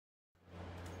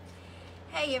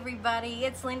Hey everybody,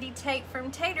 it's Lindy Tate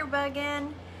from Tater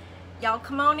Buggin'. Y'all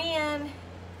come on in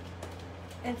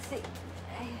and see.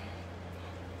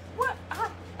 What?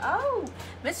 Oh,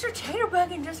 Mr. Tater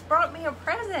Buggin' just brought me a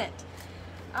present.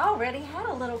 I already had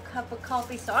a little cup of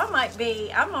coffee, so I'm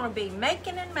gonna be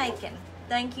making and making.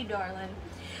 Thank you, darling.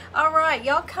 All right,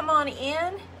 y'all come on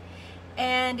in.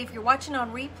 And if you're watching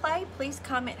on replay, please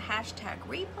comment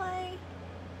 #replay.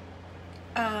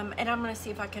 And I'm gonna see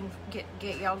if I can get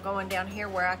y'all going down here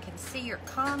where I can see your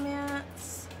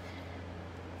comments.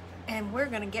 And we're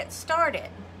gonna get started.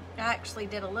 I actually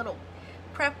did a little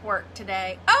prep work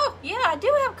today. Oh yeah, I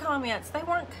do have comments. They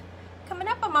weren't coming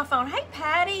up on my phone. Hey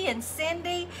Patty and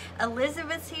Cindy.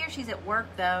 Elizabeth's here. She's at work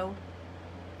though.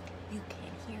 You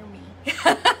can't hear me.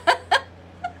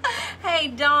 Hey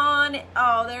Dawn.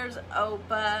 Oh, there's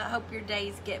Opa. Hope your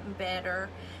day's getting better.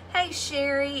 Hey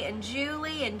Sherry and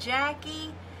Julie and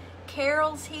Jackie.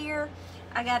 Carol's here.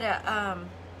 I gotta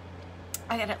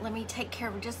let me take care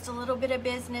of just a little bit of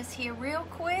business here real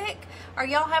quick. Are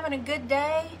y'all having a good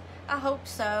day? I hope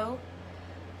so.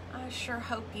 I sure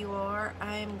hope you are.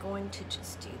 I'm going to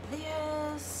just do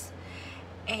this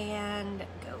and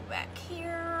go back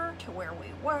here to where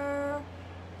we were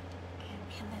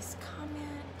and in this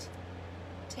comment,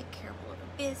 take care of a little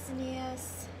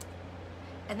business.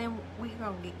 And then we're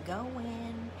gonna get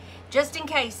going. Just in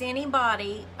case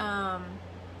anybody, I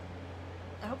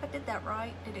hope I did that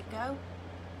right. Did it go?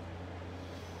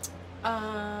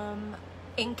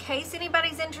 In case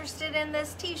anybody's interested in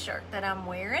this t-shirt that I'm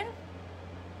wearing.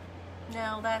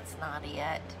 No, that's not it.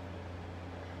 I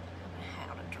don't know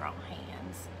how to draw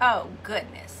hands. Oh,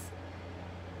 goodness.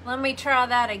 Let me try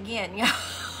that again, y'all.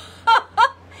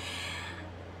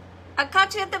 I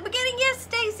caught you at the beginning. Yes,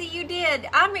 Stacy, you did.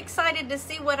 I'm excited to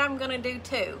see what I'm going to do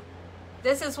too.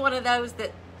 This is one of those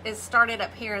that is started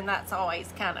up here and that's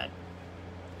always kind of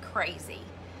crazy.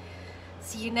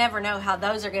 So you never know how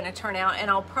those are going to turn out, and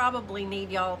I'll probably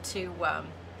need y'all to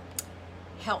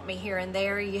help me here and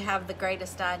there. You have the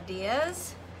greatest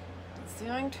ideas. Let's see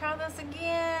if I can try this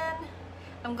again.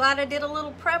 I'm glad I did a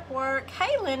little prep work.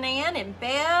 Hey, Lynn Ann and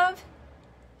Bev.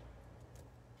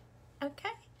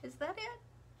 Okay, is that it?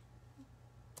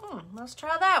 Let's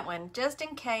try that one, just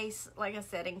in case, like I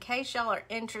said, in case y'all are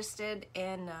interested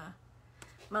in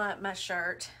my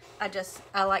shirt.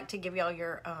 I like to give y'all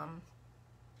your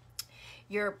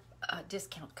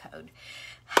discount code.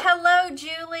 Hello,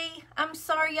 Julie. I'm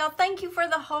sorry, y'all. Thank you for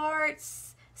the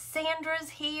hearts. Sandra's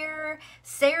here.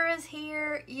 Sarah's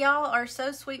here. Y'all are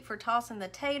so sweet for tossing the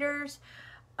taters.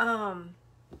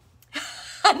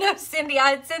 I know, Cindy, I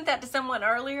had sent that to someone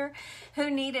earlier who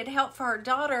needed help for her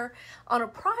daughter on a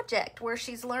project where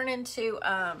she's learning to,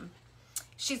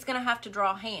 she's going to have to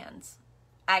draw hands.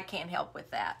 I can't help with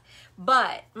that.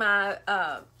 But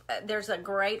there's a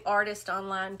great artist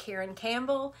online, Karen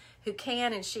Campbell, who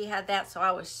can, and she had that, so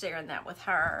I was sharing that with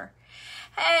her.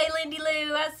 Hey, Lindy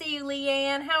Lou, I see you,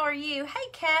 Leanne. How are you? Hey,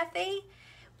 Kathy.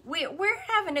 We're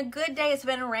having a good day. It's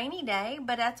been a rainy day,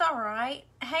 but that's all right.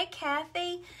 Hey,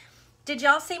 Kathy. Did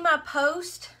y'all see my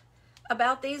post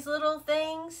about these little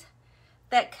things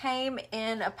that came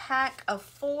in a pack of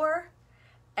 4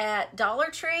 at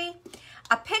Dollar Tree?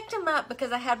 I picked them up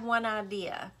because I had one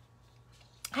idea.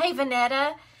 Hey,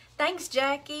 Vanetta. Thanks,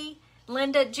 Jackie.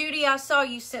 Linda, Judy, I saw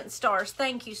you sent stars.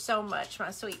 Thank you so much,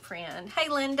 my sweet friend. Hey,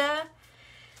 Linda.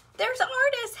 There's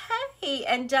Artist. Hey.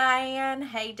 And Diane.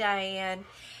 Hey, Diane.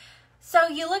 So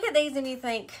you look at these and you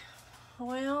think,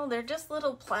 well, they're just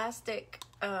little plastic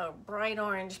bright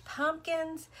orange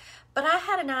pumpkins, but I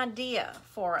had an idea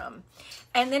for them,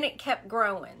 and then it kept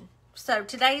growing. So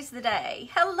today's the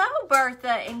day. Hello, Bertha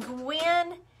and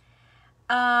Gwen.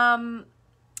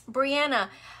 Brianna,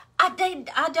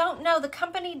 I don't know the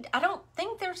company. I don't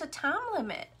think there's a time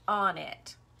limit on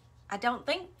it. I don't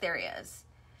think there is.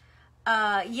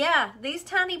 Yeah, these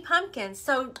tiny pumpkins.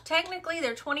 So technically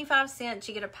they're 25 cents.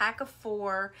 You get a pack of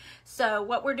 4. So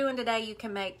what we're doing today, you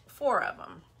can make 4 of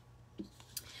them.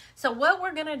 So what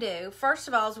we're going to do, first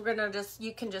of all, is we're going to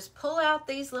you can just pull out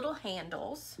these little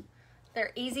handles.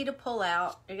 They're easy to pull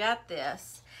out. You got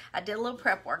this. I did a little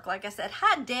prep work, like I said.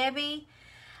 Hi, Debbie.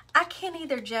 I can't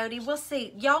either, Jody. We'll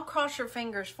see. Y'all cross your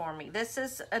fingers for me. This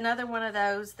is another one of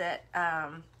those that I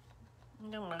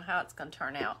don't know how it's going to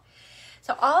turn out.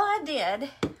 So all I did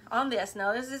on this,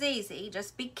 now this is easy.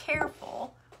 Just be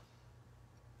careful.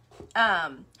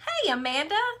 Hey,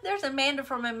 Amanda. There's Amanda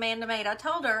from Amanda Made. I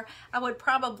told her I would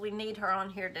probably need her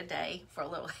on here today for a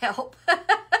little help.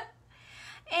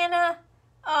 Anna,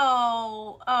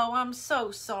 oh, I'm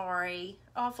so sorry.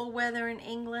 Awful weather in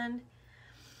England.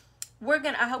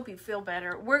 I hope you feel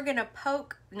better. We're gonna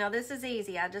poke, now this is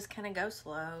easy. I just kind of go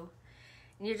slow.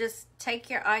 You just take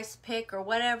your ice pick or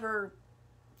whatever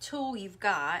tool you've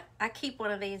got. I keep one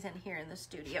of these in here in the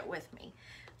studio with me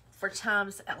for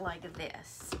times like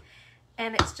this.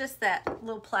 And it's just that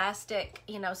little plastic,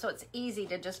 you know, so it's easy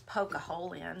to just poke a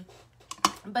hole in.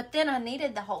 But then I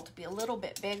needed the hole to be a little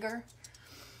bit bigger.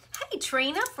 Hey,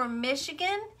 Trina from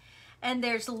Michigan. And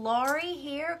there's Lori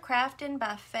here, Crafting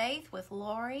by Faith with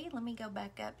Lori. Let me go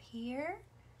back up here.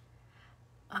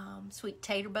 Sweet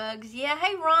Tater Bugs. Yeah,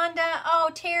 hey, Rhonda. Oh,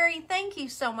 Terry, thank you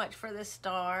so much for the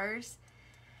stars.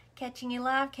 Catching you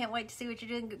live. Can't wait to see what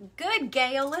you're doing. Good,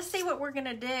 Gail. Let's see what we're going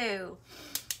to do.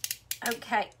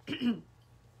 Okay.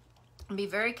 Be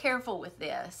very careful with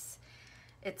this.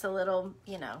 It's a little,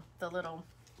 you know, the little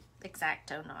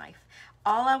X-Acto knife.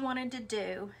 All I wanted to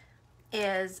do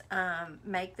is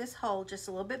make this hole just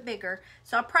a little bit bigger.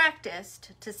 So I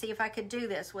practiced to see if I could do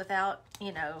this without,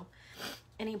 you know,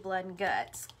 any blood and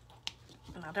guts.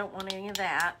 And I don't want any of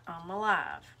that on my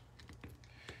live.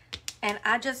 And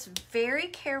I just very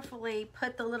carefully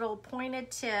put the little pointed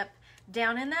tip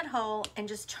down in that hole and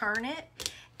just turn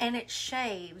it, and it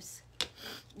shaves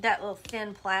that little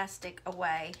thin plastic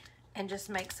away and just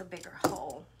makes a bigger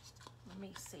hole. Let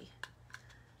me see.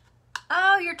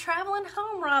 Oh, you're traveling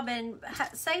home, Robin.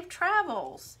 Safe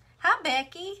travels. Hi,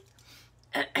 Becky.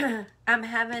 I'm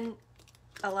having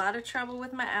a lot of trouble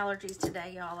with my allergies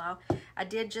today, y'all. I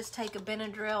did just take a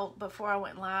Benadryl before I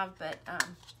went live, but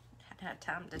hadn't had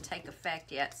time to take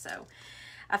effect yet, so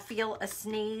I feel a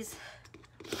sneeze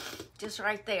just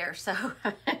right there, so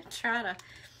try to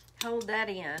hold that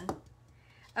in.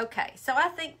 Okay, so I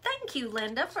think, thank you,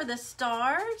 Linda, for the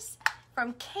stars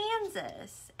from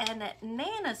Kansas and at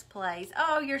Nana's place.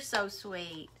 Oh, you're so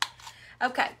sweet.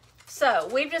 Okay, so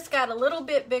we've just got a little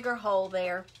bit bigger hole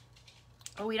there.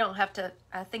 We don't have to,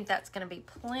 I think that's going to be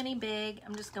plenty big.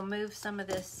 I'm just going to move some of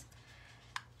this,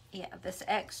 yeah, this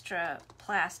extra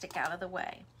plastic out of the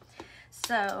way.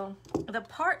 So the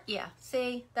part, yeah,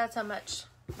 see, that's a much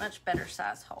better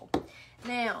size hole.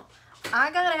 Now,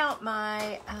 I got out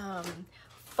my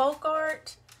folk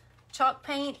art chalk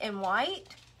paint in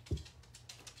white,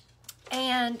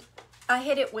 and I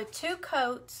hit it with 2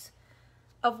 coats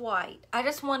of white. I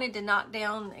just wanted to knock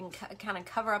down and kind of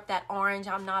cover up that orange.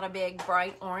 I'm not a big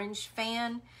bright orange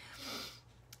fan.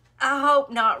 I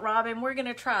hope not, Robin. We're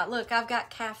gonna try. Look, I've got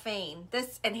caffeine.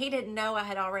 This, and he didn't know I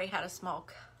had already had a small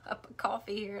cup of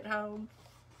coffee here at home.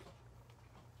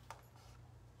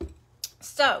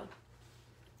 So,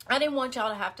 I didn't want y'all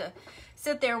to have to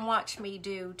sit there and watch me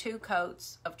do 2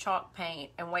 coats of chalk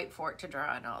paint and wait for it to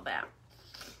dry and all that.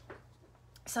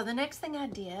 So the next thing I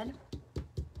did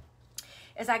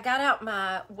is I got out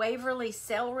my Waverly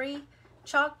Celery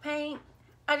chalk paint.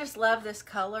 I just love this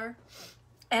color.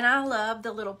 And I love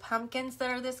the little pumpkins that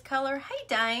are this color. Hey,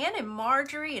 Diane and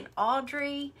Marjorie and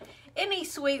Audrey. Isn't he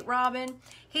sweet, Robin?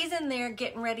 He's in there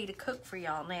getting ready to cook for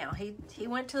y'all now. He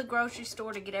went to the grocery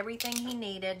store to get everything he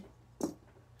needed.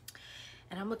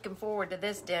 And I'm looking forward to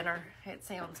this dinner. It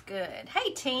sounds good.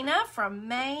 Hey, Tina from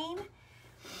Maine.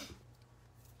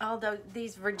 Although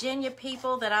these Virginia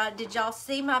people that did y'all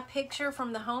see my picture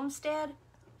from the homestead?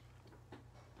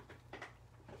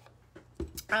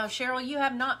 Oh, Cheryl, you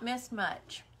have not missed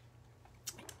much.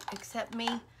 Except me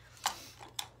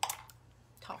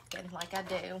talking like I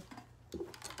do.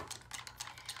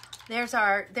 There's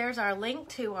our link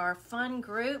to our fun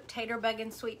group, Tater Bug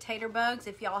and Sweet Tater Bugs.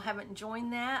 If y'all haven't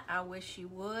joined that, I wish you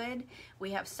would.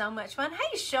 We have so much fun.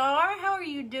 Hey, Shar, how are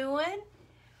you doing?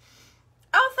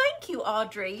 Oh, thank you,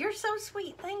 Audrey. You're so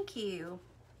sweet. Thank you.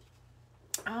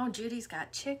 Oh, Judy's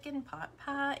got chicken pot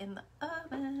pie in the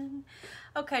oven.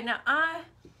 Okay, now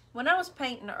when I was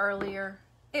painting earlier,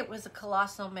 it was a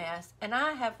colossal mess, and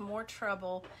I have more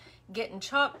trouble getting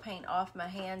chalk paint off my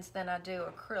hands than I do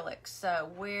acrylic. So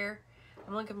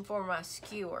I'm looking for my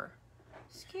skewer.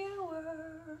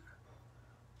 Skewer,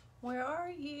 where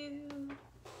are you?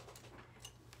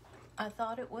 I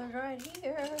thought it was right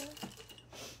here.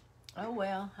 Oh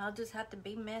well, I'll just have to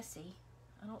be messy.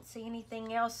 I don't see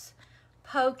anything else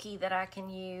pokey that I can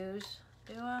use.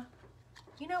 Do I?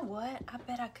 You know what? I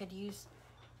bet I could use...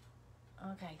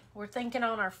 Okay, we're thinking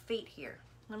on our feet here.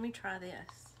 Let me try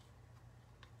this.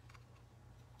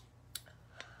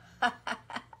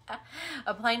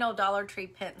 A plain old Dollar Tree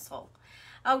pencil.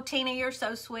 Oh, Tina, you're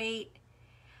so sweet.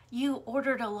 You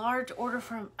ordered a large order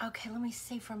from... Okay, let me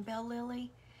see, from Bell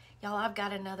Lily. Y'all, I've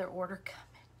got another order coming.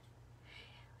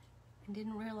 I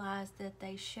didn't realize that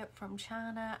they ship from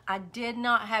China. I did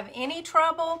not have any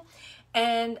trouble,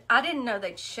 and I didn't know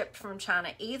they shipped from China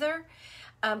either,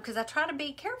 because I try to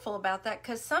be careful about that,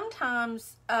 because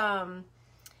sometimes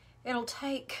it'll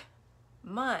take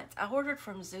months. I ordered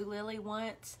from Zulily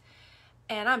once,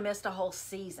 and I missed a whole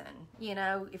season. You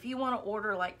know, if you want to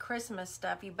order like Christmas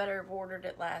stuff, you better have ordered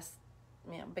it last,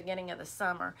 you know, beginning of the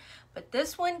summer. But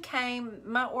this one came,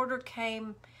 my order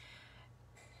came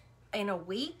in a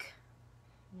week,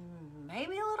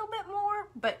 maybe a little bit more,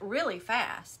 but really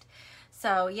fast.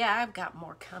 So yeah, I've got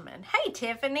more coming. Hey,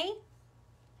 Tiffany.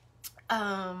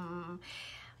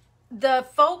 The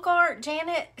folk art,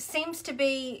 Janet, seems to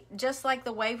be just like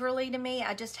the Waverly to me.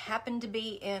 I just happened to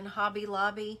be in Hobby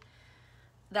Lobby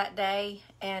that day,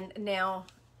 and now,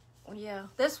 yeah,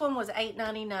 this one was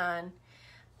 $8.99.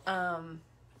 I'm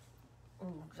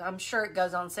sure it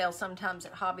goes on sale sometimes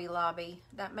at Hobby Lobby.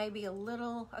 That may be a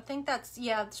little, I think that's,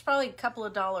 yeah, it's probably a couple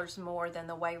of dollars more than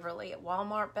the Waverly at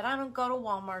Walmart, but I don't go to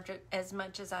Walmart as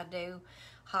much as I do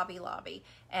Hobby Lobby,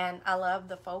 and I love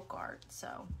the folk art.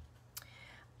 So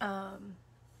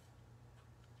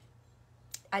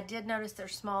I did notice their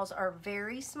smalls are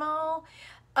very small.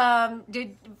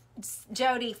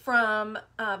 Jody from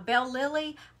Belle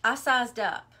Lily, I sized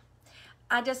up.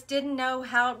 I just didn't know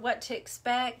what to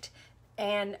expect.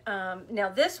 And now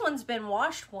this one's been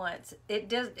washed once. It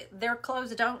does, their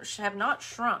clothes have not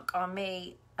shrunk on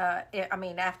me. I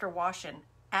mean, after washing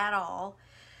at all.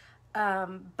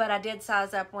 But I did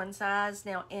size up one size.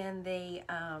 Now in the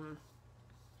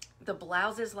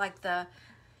blouses, like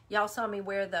y'all saw me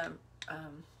wear the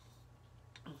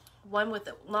one with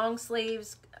the long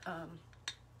sleeves,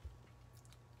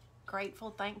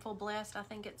 grateful, thankful, blessed, I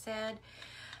think it said.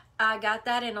 I got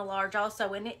that in a large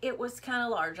also, and it was kind of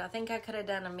large. I think I could have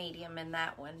done a medium in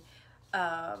that one.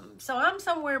 So I'm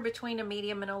somewhere between a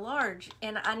medium and a large,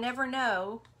 and I never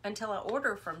know until I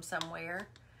order from somewhere,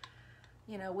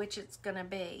 you know, which it's gonna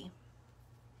be.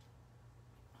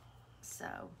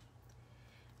 So,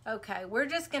 okay, we're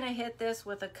just gonna hit this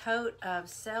with a coat of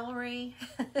celery.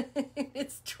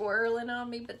 It's twirling on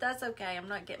me, but that's okay. I'm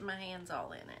not getting my hands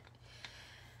all in it.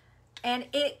 And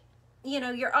it, you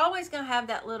know, you're always gonna have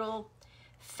that little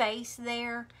face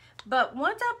there, but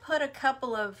once I put a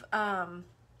couple of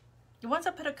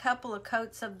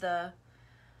coats of the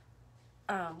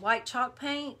white chalk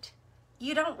paint,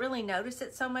 you don't really notice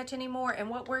it so much anymore. And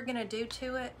what we're gonna do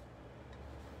to it,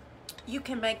 you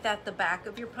can make that the back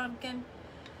of your pumpkin,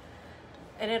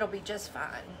 and it'll be just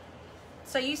fine.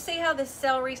 So you see how this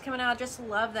celery's coming out? I just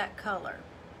love that color.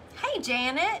 Hey,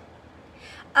 Janet.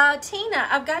 Tina,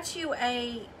 I've got you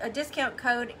a discount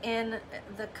code in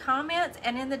the comments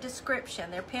and in the description.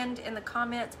 They're pinned in the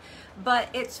comments, but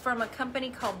it's from a company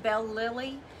called Belle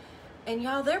Lily. And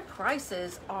y'all, their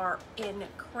prices are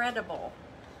incredible.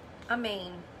 I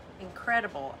mean,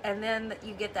 incredible. And then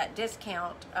you get that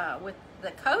discount with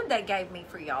the code they gave me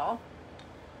for y'all.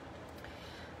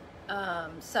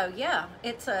 So yeah,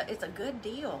 it's a good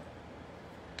deal.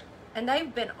 And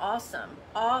they've been awesome,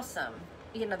 awesome.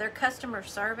 You know, their customer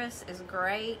service is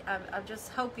great. I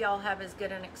just hope y'all have as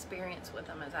good an experience with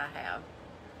them as I have.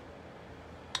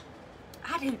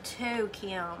 I do too,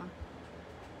 Kim.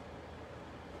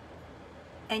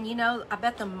 And you know, I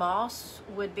bet the moss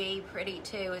would be pretty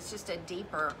too. It's just a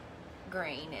deeper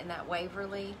green in that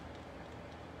Waverly.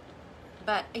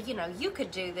 But, you know, you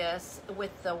could do this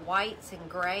with the whites and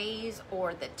grays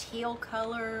or the teal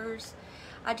colors.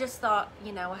 I just thought,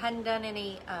 you know, I hadn't done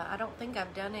any, I don't think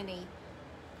I've done any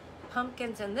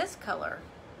pumpkins in this color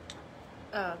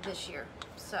this year.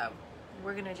 So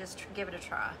we're gonna just give it a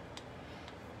try.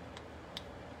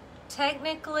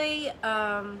 Technically,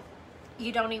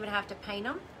 you don't even have to paint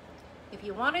them. If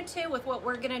you wanted to, with what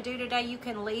we're gonna do today, you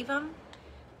can leave them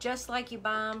just like you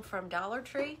buy them from Dollar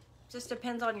Tree. Just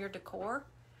depends on your decor.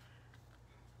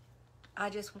 I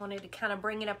just wanted to kind of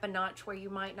bring it up a notch where you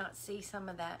might not see some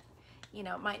of that, you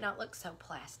know, it might not look so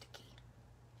plasticky.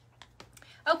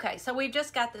 Okay, so we've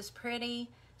just got this pretty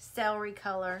celery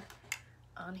color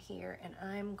on here, and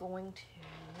I'm going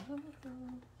to,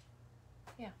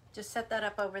 yeah, just set that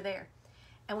up over there.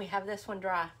 And we have this one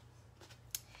dry.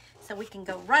 So we can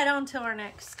go right on to our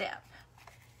next step.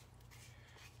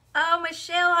 Oh,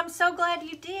 Michelle, I'm so glad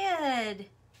you did.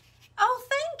 Oh,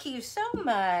 thank you so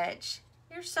much.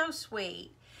 You're so sweet.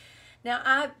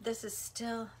 Now, that's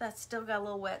still got a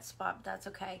little wet spot, but that's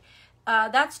okay.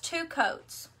 That's 2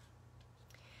 coats.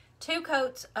 2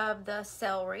 coats of the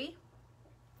celery.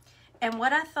 And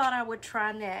what I thought I would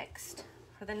try next,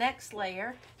 for the next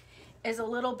layer, is a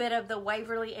little bit of the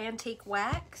Waverly Antique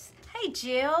Wax. Hey,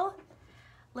 Jill.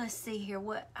 Let's see here,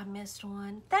 what, I missed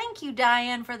one. Thank you,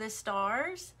 Diane, for the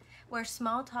stars. Wear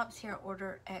small tops here,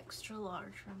 order extra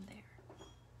large from there.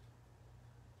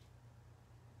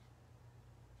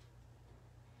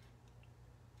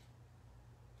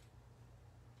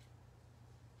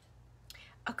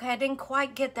 Okay, I didn't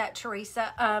quite get that,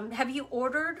 Teresa. Have you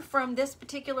ordered from this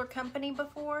particular company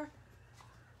before?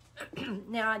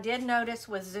 Now, I did notice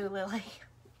with Zulily,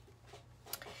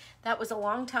 that was a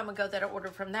long time ago that I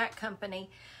ordered from that company.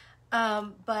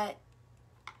 But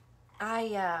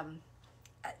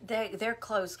their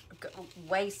clothes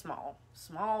way small.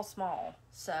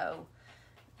 So,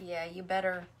 yeah, you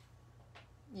better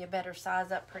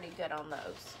size up pretty good on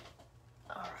those.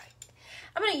 All right.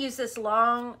 I'm going to use this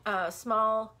long,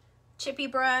 small chippy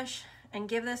brush and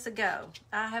give this a go.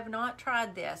 I have not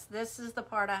tried this. This is the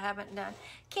part I haven't done.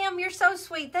 Kim, you're so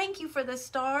sweet. Thank you for the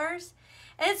stars.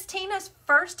 And it's Tina's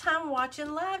first time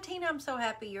watching live. Tina, I'm so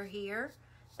happy you're here.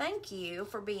 Thank you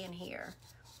for being here.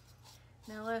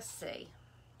 Now, let's see.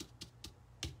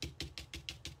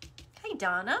 Hey,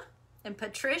 Donna and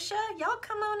Patricia, y'all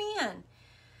come on in.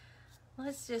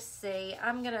 Let's just see.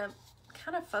 I'm going to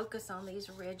kind of focus on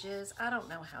these ridges. I don't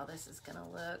know how this is going to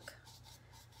look,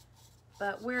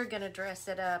 but we're going to dress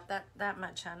it up. That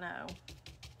much I know.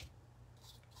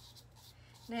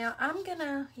 Now, I'm going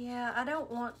to, yeah, I don't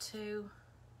want to.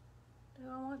 Do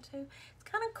I want to? It's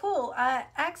kind of cool. I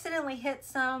accidentally hit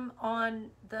some on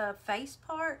the face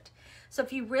part. So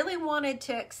if you really wanted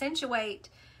to accentuate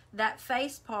that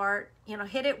face part, you know,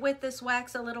 hit it with this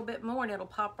wax a little bit more and it'll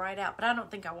pop right out. But I don't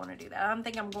think I want to do that. I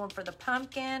think I'm going for the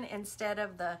pumpkin instead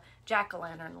of the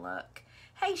jack-o'-lantern look.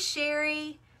 Hey,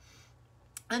 Sherry.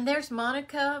 And there's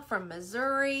Monica from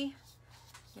Missouri.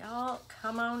 Y'all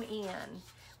come on in.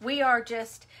 We are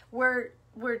just, we're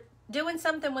doing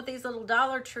something with these little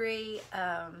Dollar Tree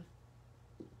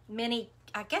mini,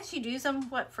 I guess you'd use them,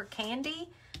 what, for candy?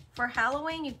 For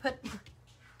Halloween, you put a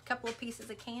couple of pieces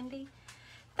of candy.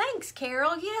 Thanks,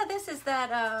 Carol. Yeah, this is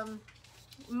that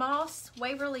moss,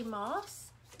 Waverly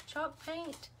Moss chalk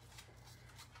paint.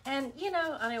 And, you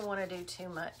know, I didn't want to do too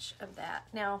much of that.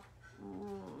 Now,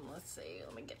 let's see.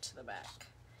 Let me get to the back.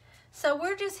 So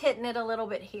we're just hitting it a little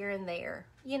bit here and there.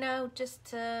 You know,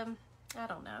 just, I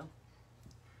don't know.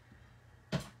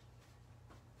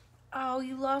 Oh,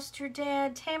 you lost your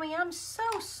dad. Tammy, I'm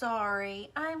so sorry.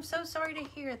 I'm so sorry to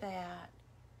hear that.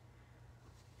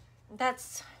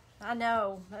 I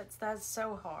know, that's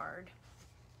so hard.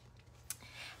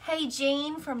 Hey,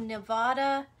 Jean from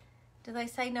Nevada. Do they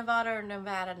say Nevada or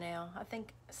Nevada now? I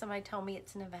think somebody told me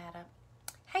it's Nevada.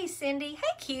 Hey, Cindy.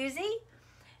 Hey, Cusey.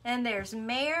 And there's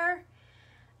Mare.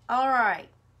 All right.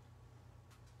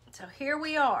 So here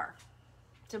we are.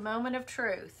 It's a moment of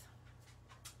truth.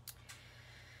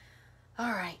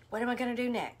 All right. What am I going to do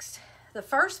next? The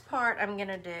first part I'm going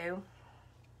to do,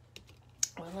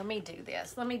 well, let me do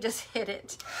this. Let me just hit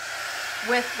it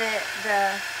with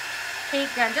the heat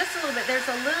gun just a little bit. There's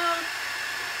a little,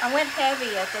 I went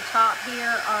heavy at the top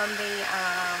here on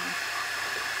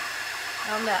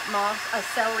that moss,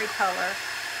 celery color.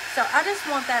 So I just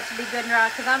want that to be good and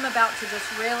dry because I'm about to just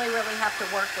really, really have to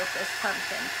work with this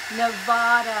pumpkin.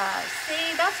 Nevada.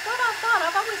 See, that's what I thought.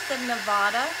 I've always said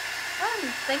Nevada. I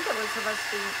didn't think it was supposed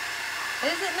to be.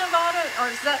 Is it Nevada or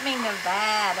does that mean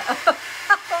Nevada?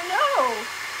 Oh no.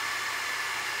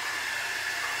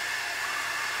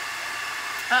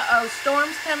 Uh-oh,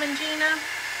 storm's coming, Gina.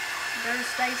 Better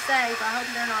stay safe. I hope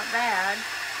they're not bad.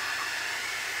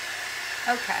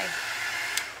 Okay.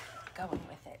 Going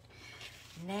with it.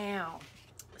 Now,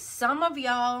 some of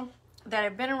y'all that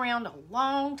have been around a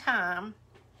long time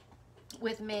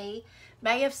with me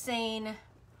may have seen,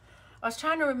 I was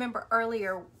trying to remember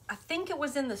earlier, I think it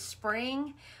was in the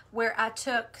spring where I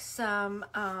took some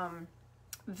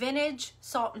vintage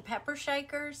salt and pepper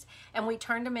shakers and we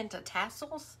turned them into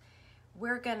tassels.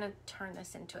 We're gonna turn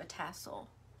this into a tassel.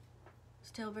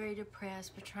 Still very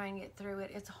depressed, but trying to get through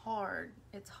it. It's hard.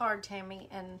 It's hard, Tammy,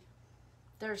 and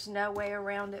there's no way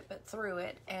around it but through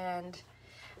it. And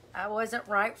I wasn't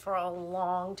right for a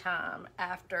long time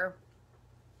after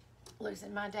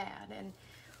losing my dad. And,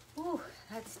 ooh,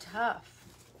 that's tough.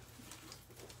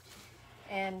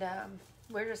 And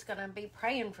we're just going to be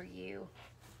praying for you.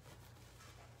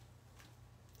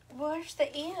 Where's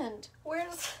the end?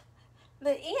 Where's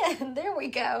the end? There we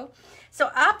go. So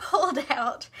I pulled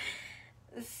out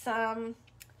some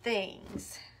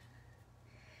things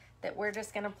that we're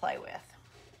just going to play with.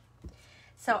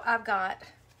 So I've got,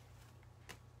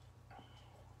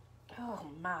 oh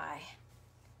my,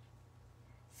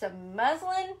 some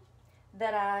muslin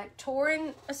that I tore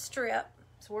in a strip.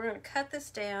 So we're going to cut this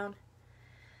down.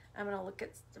 I'm going to look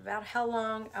at about how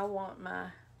long I want my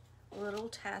little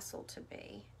tassel to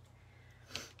be.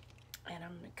 And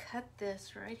I'm going to cut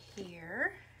this right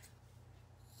here.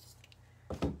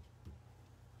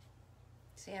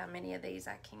 See how many of these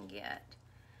I can get.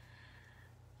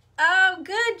 Oh,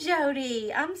 good,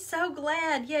 Jody. I'm so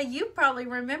glad. Yeah, you probably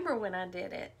remember when I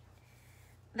did it.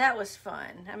 That was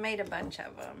fun. I made a bunch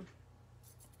of them.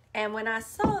 And when I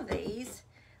saw these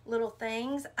little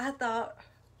things, I thought,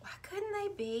 why couldn't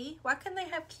they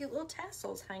have cute little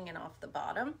tassels hanging off the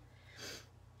bottom?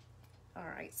 All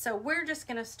right, so we're just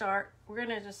gonna start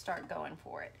going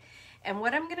for it. And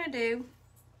what I'm gonna do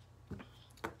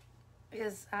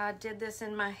is, I did this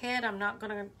in my head. I'm not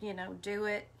gonna, do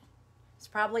it. It's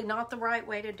probably not the right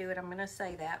way to do it. I'm gonna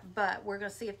say that, but we're gonna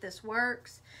see if this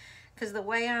works, because the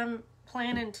way I'm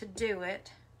planning to do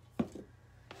it,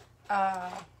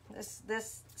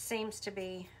 this seems to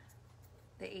be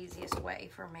the easiest way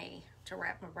for me to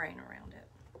wrap my brain around it.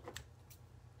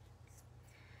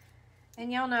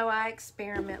 And y'all know I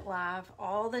experiment live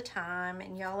all the time,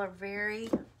 and y'all are very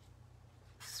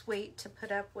sweet to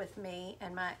put up with me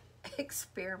and my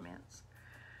experiments.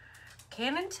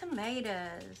 Canning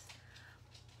tomatoes.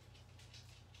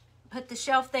 Put the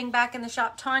shelf thing back in the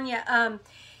shop. Tanya, I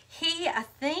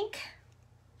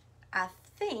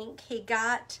think he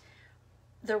got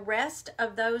the rest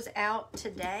of those out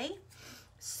today.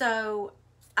 So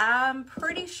I'm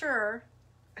pretty sure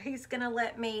he's gonna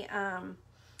let me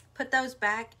put those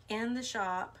back in the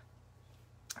shop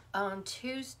on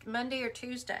Monday or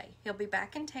Tuesday. He'll be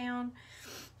back in town,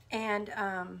 and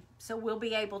so we'll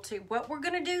be able to. What we're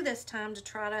gonna do this time to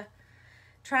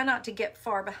try not to get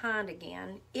far behind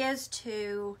again is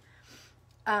to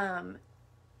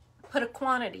put a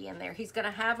quantity in there. He's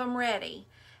gonna have them ready,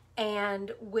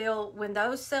 and when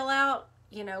those sell out,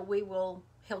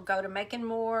 he'll go to making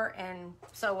more and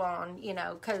so on,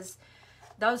 because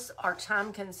those are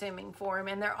time consuming for him,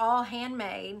 and they're all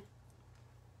handmade.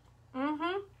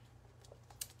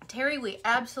 Terry, we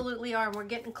absolutely are, and we're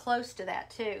getting close to that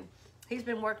too. He's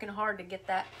been working hard to get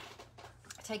that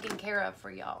taken care of for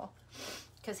y'all,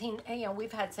 because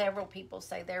we've had several people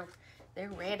say they're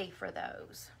ready for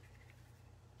those.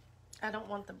 I don't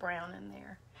want the brown in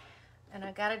there, and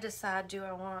I gotta decide,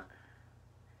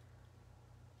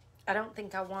 I don't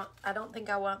think I want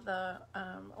the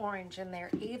orange in there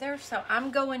either, so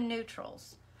I'm going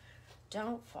neutrals.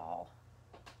 Don't fall.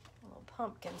 Little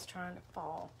pumpkin's trying to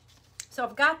fall. So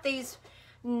I've got these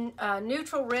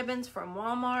neutral ribbons from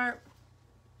Walmart.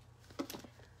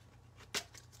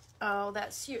 Oh,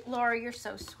 that's you, Laura, you're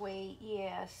so sweet.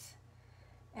 Yes.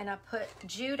 And I put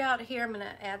jute out here. I'm going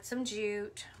to add some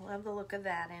jute. Love the look of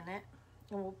that in it.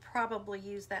 And we'll probably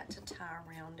use that to tie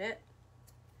around it.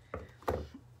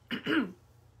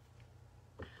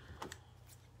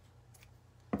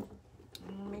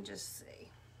 Let me just see.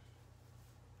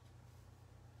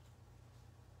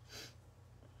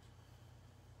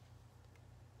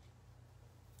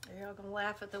 Y'all gonna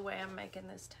laugh at the way I'm making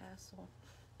this tassel.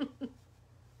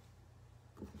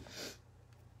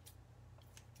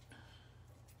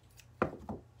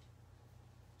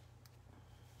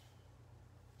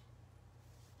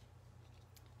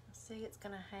 See, it's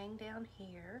gonna hang down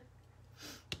here.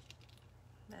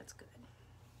 That's good.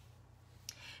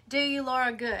 Do you,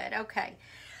 Laura? Good. Okay.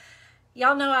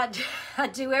 Y'all know I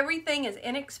do everything as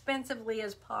inexpensively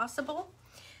as possible.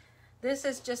 This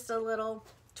is just a little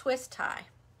twist tie.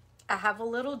 I have a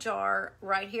little jar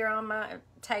right here on my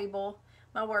table,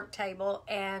 my work table,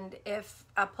 and if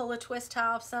I pull a twist tie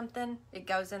off something, it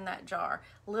goes in that jar.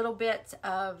 Little bits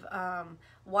of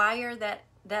wire that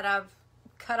I've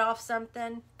cut off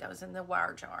something goes in the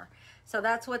wire jar. So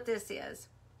that's what this is.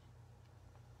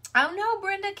 Oh no,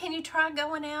 Brenda, can you try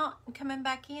going out and coming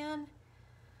back in?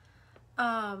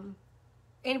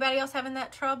 Anybody else having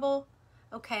that trouble?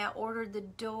 Okay, I ordered the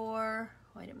door.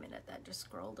 Wait a minute, that just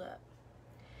scrolled up.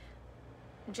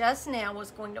 Just now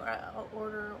was going to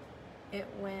order it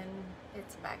when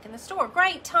it's back in the store.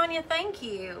 Great, Tanya, thank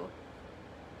you.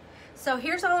 So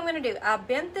here's all I'm going to do. I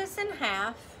bent this in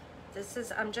half.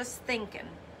 I'm just thinking.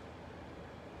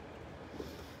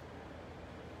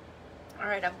 All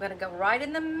right, I'm going to go right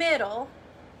in the middle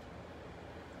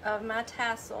of my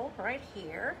tassel right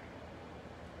here.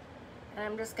 And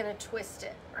I'm just going to twist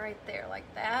it right there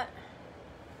like that.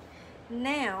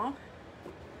 Now,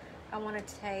 I want to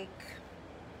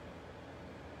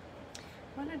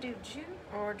do jute,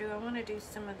 or do I want to do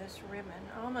some of this ribbon?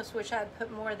 I almost wish I'd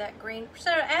put more of that green.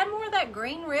 So add more of that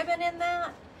green ribbon in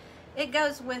that. It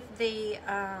goes with the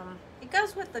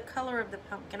color of the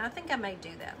pumpkin. I think I may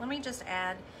do that. Let me just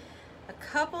add a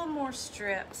couple more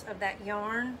strips of that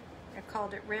yarn. I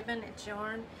called it ribbon. It's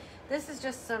yarn. This is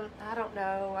just some, I don't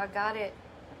know. I got it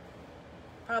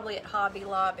probably at Hobby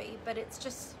Lobby, but it's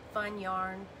just fun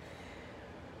yarn.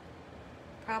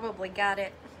 Probably got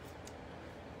it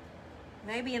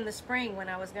maybe in the spring when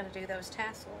I was going to do those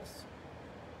tassels.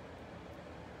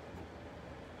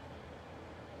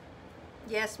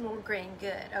 Yes, more green.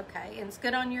 Good. Okay. And it's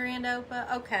good on your end, Opa?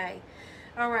 Okay.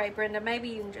 All right, Brenda. Maybe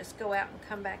you can just go out and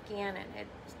come back in and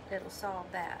it'll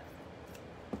solve that.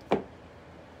 I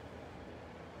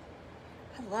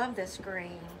love this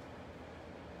green.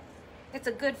 It's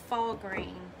a good fall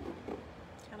green.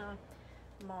 Kind of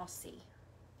mossy.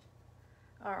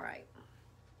 All right.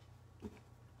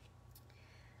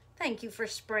 Thank you for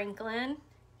sprinkling.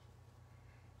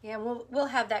 Yeah, we'll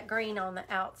have that green on the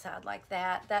outside like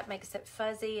that. That makes it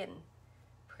fuzzy and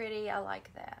pretty. I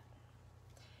like that.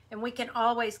 And we can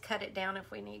always cut it down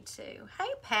if we need to. Hey,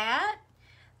 Pat.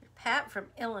 Pat from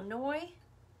Illinois.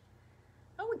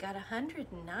 Oh, we got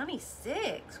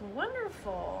 196.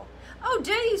 Wonderful. Oh,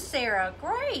 do you, Sarah?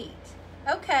 Great.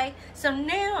 Okay, so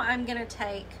now I'm gonna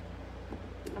take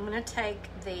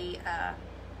the,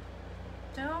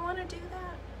 do I want to do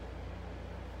that?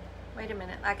 Wait a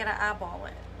minute, I gotta eyeball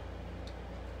it.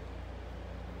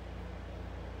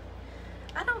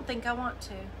 I don't think I want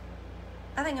to.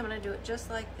 I think I'm gonna do it just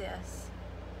like this.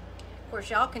 Of course,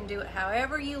 y'all can do it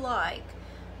however you like,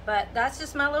 but that's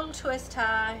just my little twist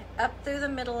tie up through the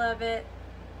middle of it.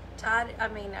 I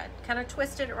kind of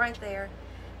twisted it right there,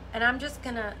 and I'm just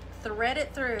gonna thread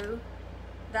it through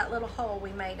that little hole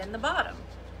we made in the bottom.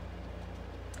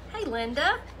 Hey,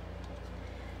 Linda.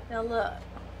 Now look,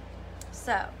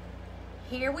 so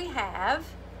here we have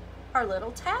our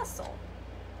little tassel,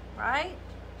 right?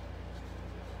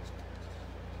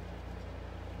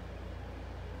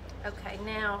 Okay,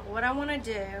 now what I want to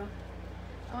do,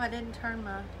 oh, I didn't turn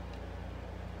I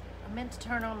meant to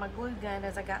turn on my glue gun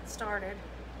as I got started.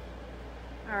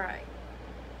 All right,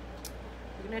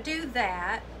 we're gonna do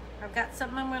that. I've got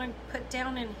something I'm gonna put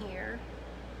down in here.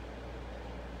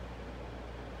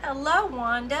 Hello,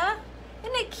 Wanda.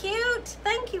 Isn't it cute?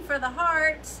 Thank you for the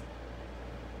hearts.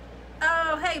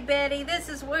 Oh, hey, Betty, this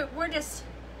is,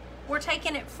 we're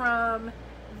taking it from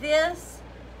this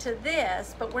to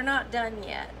this, but we're not done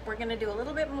yet. We're gonna do a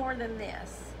little bit more than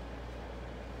this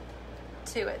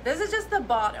to it. This is just the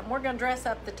bottom. We're gonna dress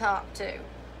up the top too.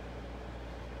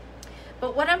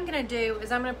 But what I'm gonna do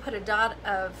is I'm gonna put a dot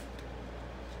of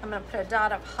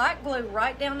hot glue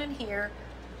right down in here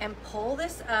and pull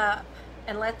this up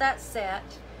and let that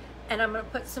set. And I'm gonna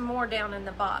put some more down in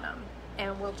the bottom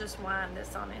and we'll just wind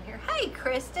this on in here. Hey,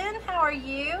 Kristen, how are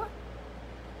you?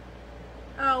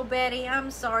 Oh, Betty, I'm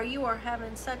sorry. You are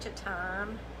having such a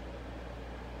time.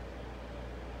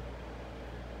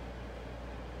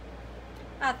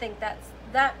 I think that's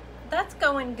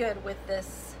going good with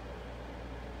this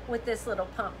little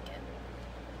pumpkin.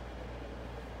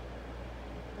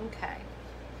 Okay.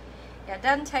 Yeah, it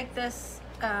doesn't take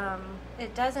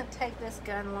this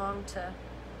gun long to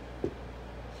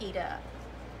heat up.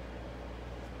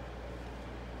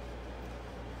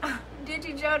 Did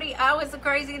you, Jody? I was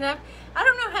crazy enough. I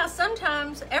don't know how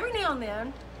sometimes, every now and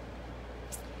then,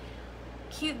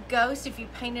 cute ghost if you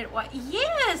painted it white.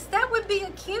 Yes, that would be a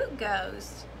cute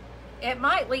ghost. It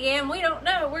might, Leanne. We don't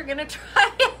know. We're going to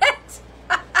try it.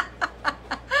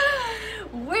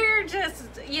 We're just,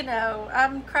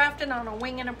 I'm crafting on a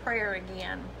wing and a prayer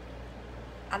again.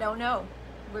 I don't know.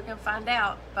 We're going to find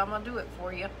out, but I'm going to do it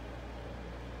for you.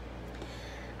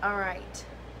 All right.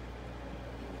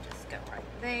 Just go right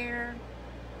there.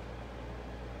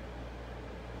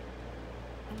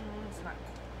 It's not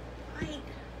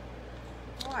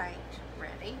quite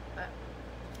ready, but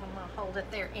I'm going to hold it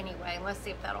there anyway. Let's see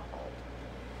if that'll hold.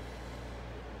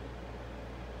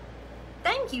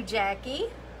 Thank you, Jackie.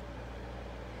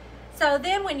 So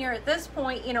then when you're at this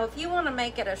point, if you want to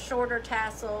make it a shorter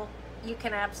tassel, you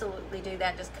can absolutely do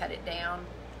that. Just cut it down.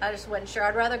 I just wasn't sure.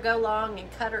 I'd rather go long and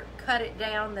cut it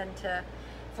down than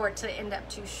for it to end up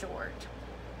too short.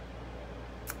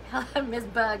 Hello, Miss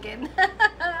Buggin.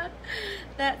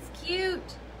 That's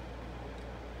cute.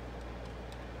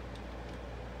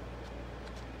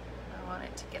 I want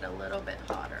it to get a little bit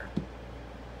hotter.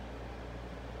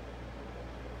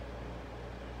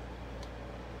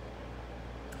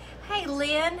 Hey,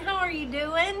 Lynn, how are you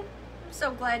doing? I'm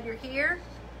so glad you're here.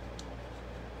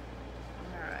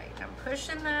 All right, I'm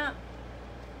pushing that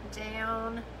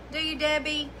down. Do you,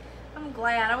 Debbie? I'm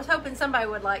glad. I was hoping somebody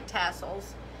would like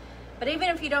tassels. But even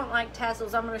if you don't like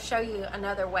tassels, I'm going to show you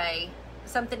another way.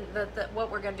 Something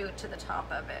what we're going to do to the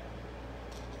top of it.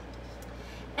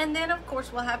 And then, of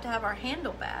course, we'll have to have our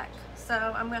handle back. So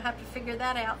I'm going to have to figure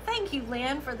that out. Thank you,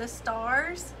 Lynn, for the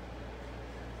stars.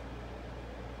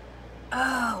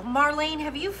 Oh, Marlene,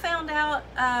 have you found out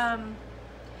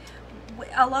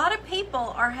a lot of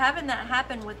people are having that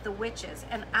happen with the witches,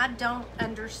 and I don't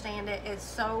understand it. It's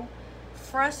so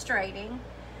frustrating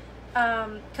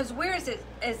because we're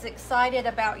as excited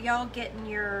about y'all getting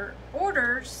your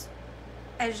orders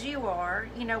as you are.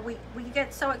 You know, we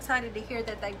get so excited to hear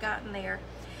that they've gotten there.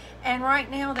 And right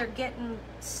now they're getting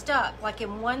stuck, like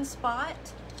in one spot.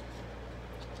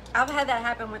 I've had that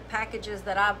happen with packages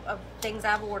that of things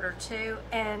I've ordered too,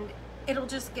 and it'll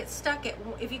just get stuck at,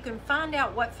 if you can find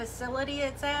out what facility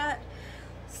it's at,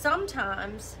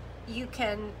 sometimes you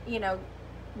can, you know,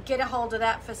 get a hold of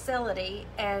that facility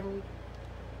and,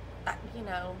 you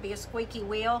know, be a squeaky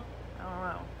wheel. I don't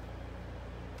know.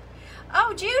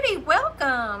 Oh, Judy,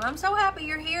 welcome. I'm so happy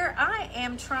you're here. I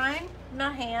am trying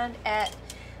my hand at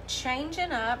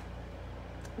changing up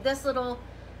these little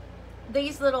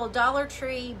Dollar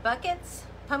Tree buckets,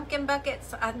 pumpkin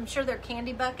buckets. I'm sure they're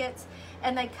candy buckets,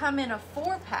 and they come in a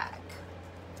 4-pack.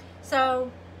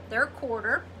 So they're a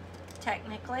quarter,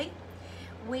 technically.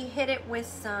 We hit it with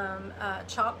some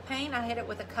chalk paint. I hit it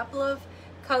with a couple of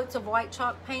coats of white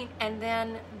chalk paint and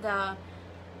then the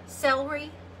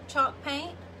celery chalk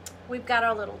paint. We've got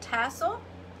our little tassel.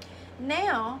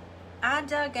 Now, I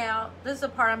dug out, this is a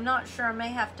part I'm not sure, I may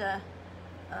have to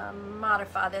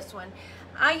modify this one.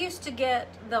 I used to get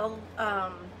the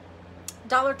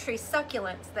Dollar Tree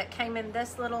succulents that came in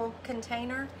this little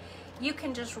container. You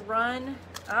can just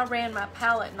I ran my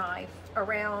palette knife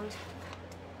around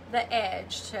the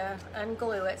edge to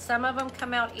unglue it. Some of them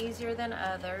come out easier than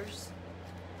others,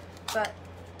 but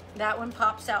that one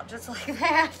pops out just like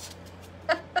that.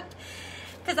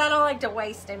 Because I don't like to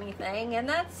waste anything, and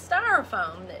that's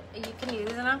styrofoam that you can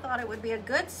use, and I thought it would be a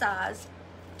good size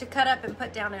to cut up and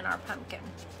put down in our pumpkin.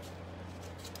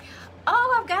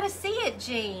 Oh, I've got to see it,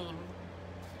 Jean.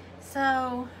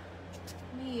 So,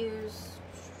 let me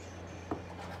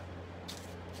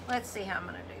let's see how I'm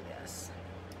going to do this.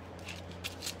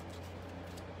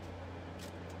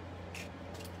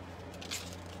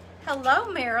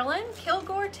 Hello, Marilyn,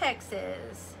 Kilgore,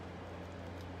 Texas.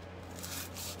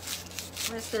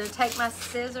 I'm just going to take my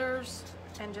scissors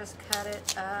and just cut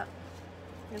it up.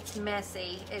 It's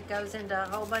messy. It goes into a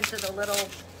whole bunch of the little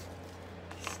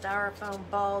styrofoam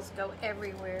balls go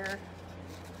everywhere.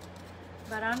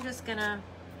 But I'm just going to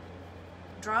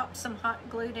drop some hot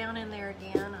glue down in there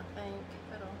again. I think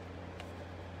it'll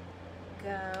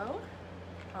go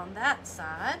on that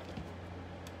side.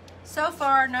 So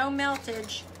far, no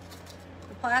meltage.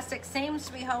 The plastic seems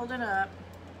to be holding up.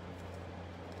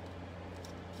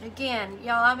 Again,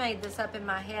 y'all, I made this up in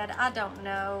my head. I don't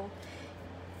know.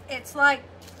 It's like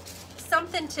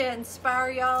something to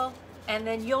inspire y'all, and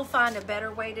then you'll find a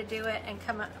better way to do it and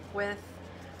come up with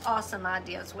awesome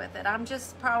ideas with it. I'm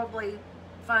just probably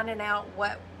finding out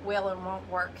what will and won't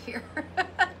work here.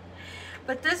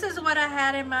 But this is what I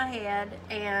had in my head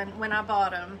and when I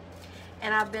bought them,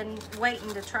 and I've been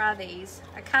waiting to try these.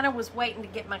 I kind of was waiting to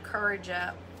get my courage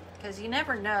up, because you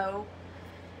never know,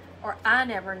 or I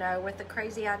never know, with the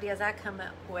crazy ideas I come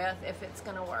up with, if it's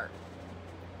gonna work.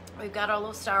 We've got our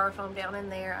little styrofoam down in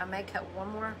there. I may cut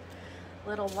one more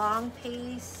little long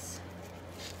piece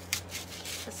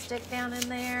to stick down in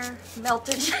there.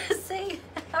 Melted. See,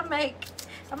 I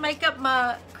make up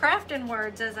my crafting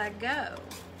words as I go.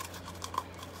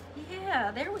 Yeah,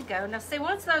 there we go. Now see,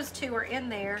 once those two are in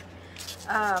there,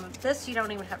 this you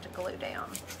don't even have to glue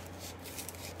down.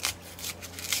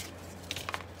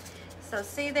 So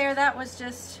see there, that was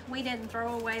just, we didn't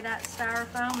throw away that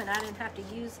styrofoam, and I didn't have to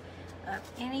use up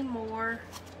any more.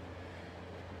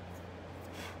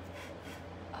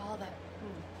 All that.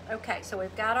 Okay, so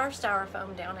we've got our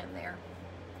styrofoam down in there.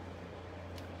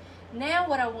 Now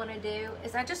what I want to do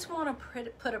is I just want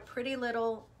to put a pretty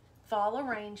little fall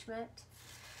arrangement.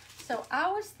 So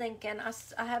I was thinking,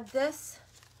 I have this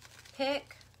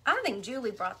pick. I think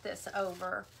Julie brought this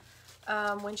over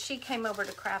when she came over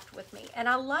to craft with me. And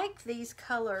I like these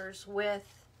colors with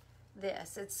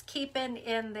this. It's keeping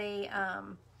in the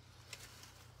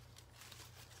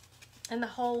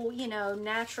whole, you know,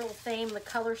 natural theme, the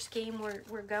color scheme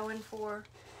we're going for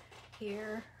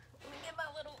here. Let me get my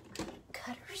little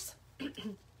cutters.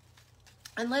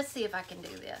 And let's see if I can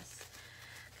do this.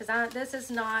 Because this is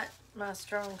not my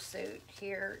strong suit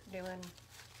here, doing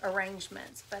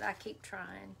arrangements, but I keep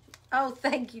trying. Oh,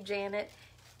 thank you, Janet.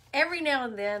 Every now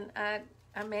and then I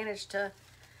manage to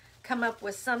come up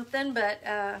with something, but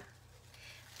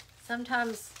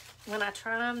sometimes when I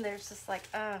try them, there's just like,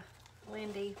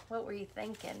 Lindy, what were you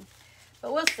thinking?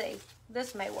 But we'll see.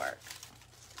 This may work.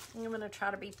 I'm going to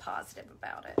try to be positive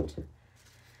about it.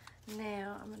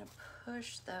 Now I'm going to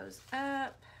push those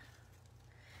up,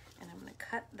 and I'm going to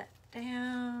cut that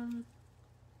down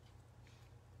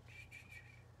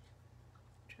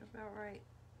to about right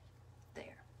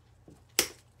there.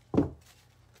 And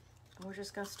we're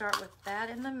just going to start with that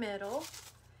in the middle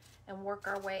and work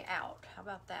our way out. How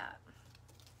about that?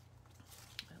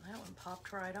 that one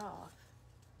popped right off.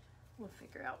 We'll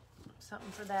figure out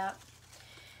something for that.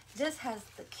 This has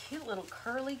the cute little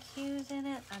curly cues in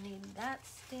it. I need that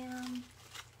stem.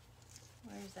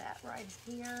 Where's that? Right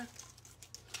here.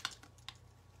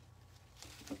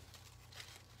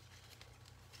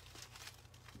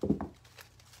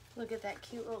 Look at that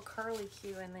cute little curly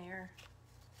cue in there.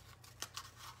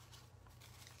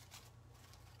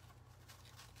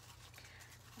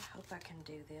 I hope I can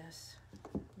do this.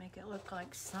 Make it look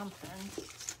like something.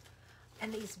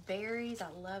 And these berries, I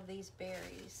love these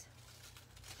berries.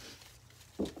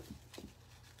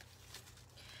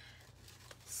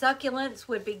 Succulents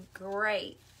would be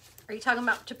great. Are you talking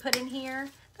about to put in here?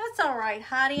 That's all right,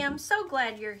 Heidi. I'm so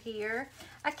glad you're here.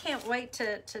 I can't wait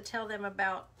to tell them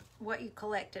about what you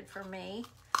collected for me.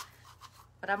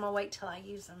 But I'm going to wait till I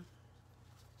use them.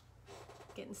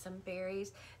 Getting some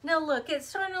berries. Now look, it's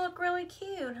starting to look really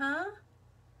cute, huh?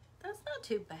 That's not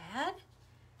too bad.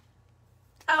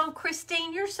 Oh,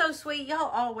 Christine, you're so sweet. Y'all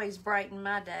always brighten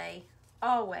my day.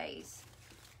 Always.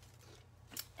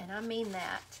 And I mean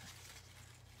that.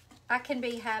 I can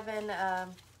be having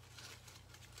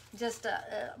just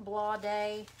a blah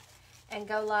day and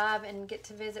go live and get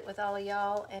to visit with all of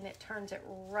y'all, and it turns it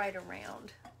right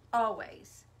around.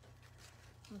 Always.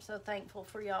 I'm so thankful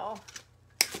for y'all.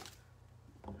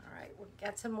 All right, we've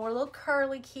got some more little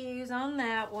curly cues on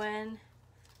that one.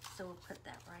 So we'll put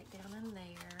that right down in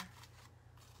there.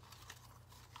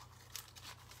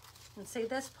 And see,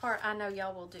 this part, I know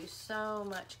y'all will do so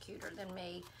much cuter than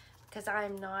me, because I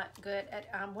am not good at,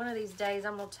 one of these days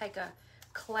I'm going to take a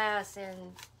class in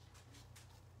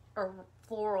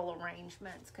floral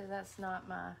arrangements, because that's not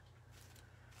my,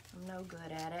 I'm no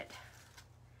good at it.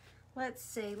 Let's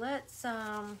see, let's, do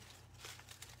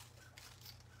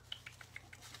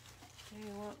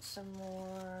you want some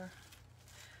more?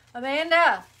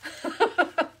 Amanda,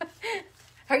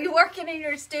 are you working in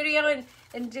your studio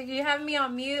and do you have me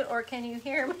on mute, or can you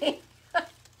hear me?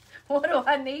 What do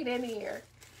I need in here?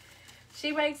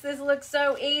 She makes this look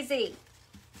so easy.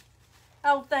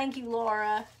 Oh, thank you,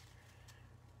 Laura.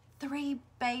 3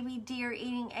 baby deer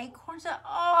eating acorns.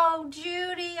 Oh,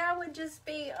 Judy, I would just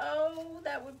be,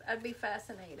 I'd be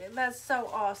fascinated. That's so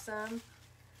awesome.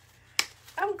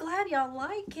 I'm glad y'all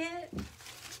like it.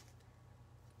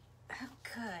 Oh,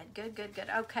 good.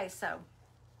 Okay, so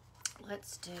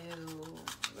let's do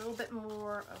a little bit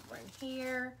more over in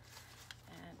here.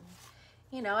 And,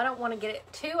 you know, I don't want to get it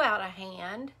too out of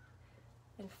hand.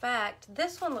 In fact,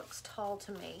 this one looks tall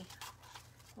to me.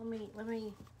 Let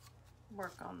me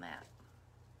work on that.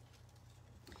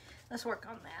 Let's work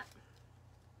on that.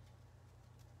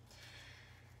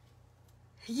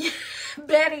 Yeah,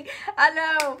 Betty, I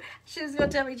know. She was going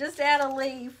to tell me, just add a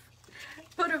leaf.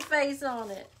 Put a face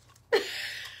on it.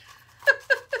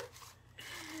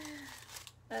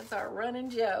 That's our running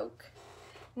joke.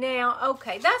 Now,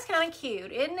 okay, that's kind of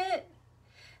cute, isn't it?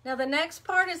 Now, the next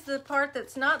part is the part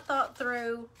that's not thought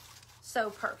through so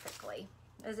perfectly,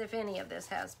 as if any of this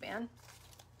has been,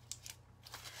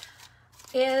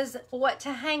 is what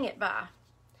to hang it by.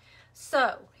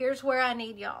 So, here's where I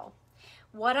need y'all.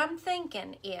 What I'm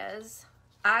thinking is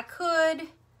I could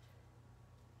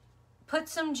put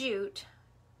some jute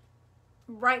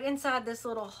right inside this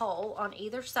little hole on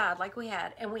either side like we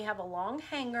had, and we have a long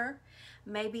hanger.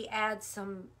 Maybe add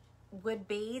some wood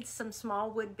beads, some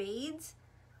small wood beads.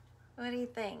 What do you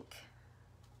think?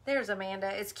 There's Amanda.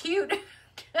 It's cute.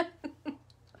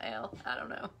 Well, I don't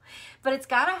know. But it's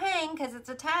got to hang because it's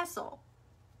a tassel.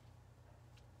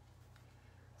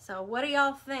 So what do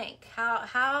y'all think?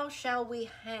 How shall we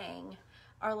hang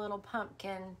our little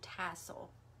pumpkin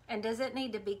tassel? And does it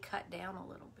need to be cut down a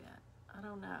little bit? I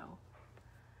don't know.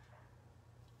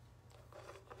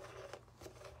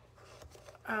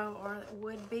 Oh, or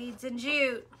wood beads and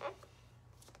jute.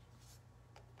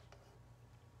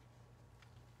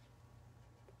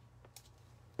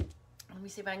 Let me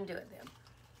see if I can do it then.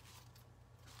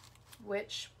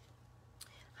 Which,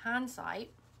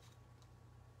 hindsight,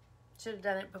 should have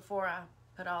done it before I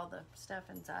put all the stuff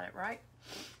inside it, right?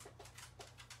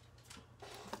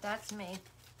 But that's me.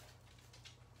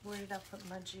 Where did I put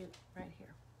my jute? Right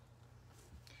here.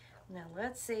 Now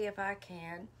let's see if I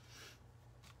can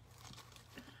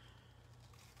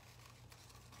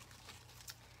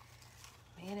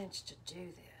manage to do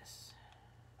this.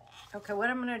 Okay, what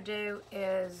I'm gonna do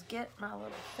is get my little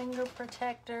finger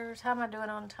protectors. How am I doing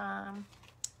on time?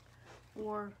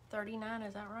 4:39,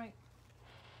 is that right?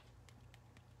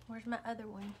 Where's my other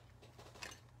one?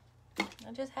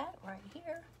 I just had it right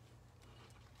here.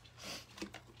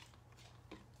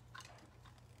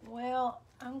 Well,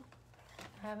 I'm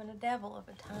having a devil of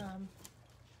a time.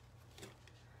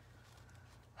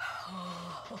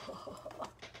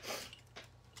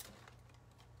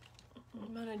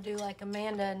 I'm gonna do like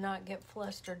Amanda and not get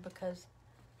flustered because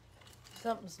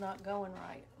something's not going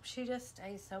right. She just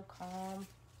stays so calm.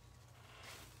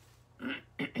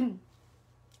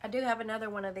 I do have another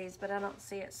one of these, but I don't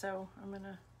see it, so I'm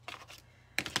gonna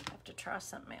have to try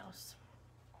something else.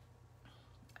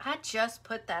 I just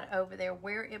put that over there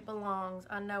where it belongs.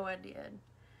 I know I did.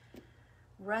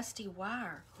 Rusty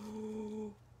wire.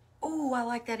 Oh, I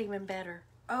like that even better.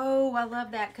 Oh, I love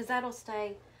that because that'll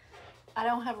stay. I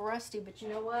don't have rusty, but you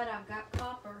know what? I've got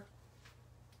copper.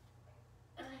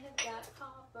 I have got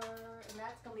copper, and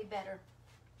that's going to be better.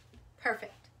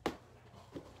 Perfect.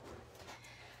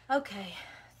 Okay,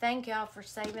 thank y'all for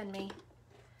saving me.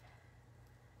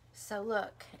 So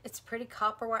look, it's pretty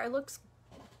copper wire. It looks,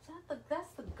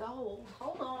 that's the gold.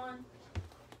 Hold on.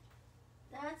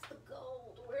 That's the gold.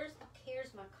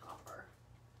 Here's my copper.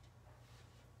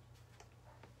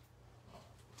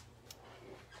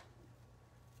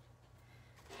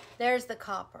 There's the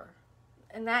copper.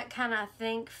 And that kind of, I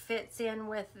think, fits in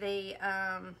with the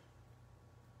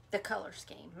color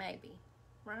scheme, maybe.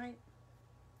 Right?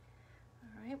 All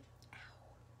right.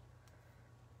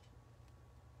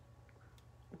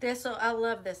 Ow. I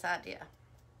love this idea.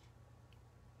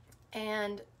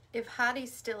 And if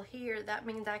Heidi's still here, that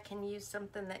means I can use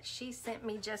something that she sent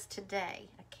me just today.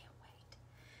 I can't wait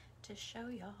to show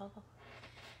y'all.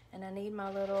 And I need my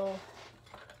little,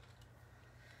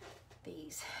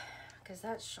 these, because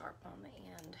that's sharp on the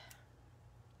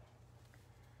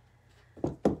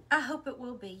end. I hope it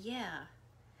will be, yeah.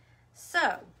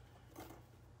 So,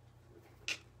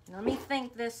 let me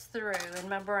think this through in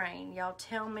my brain. Y'all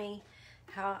tell me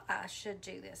how I should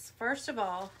do this. First of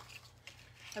all,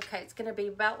 okay, it's going to be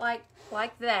about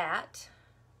like that.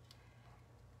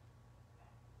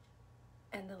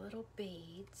 And the little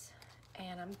beads.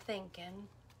 And I'm thinking,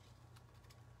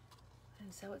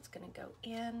 and so it's going to go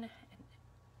in and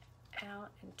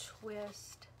out and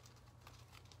twist.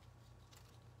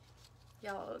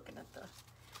 Y'all are looking at the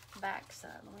back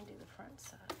side. Let me do the front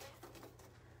side.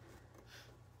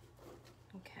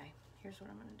 Okay, here's what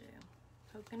I'm going to do.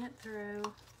 Open it through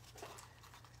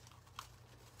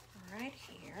right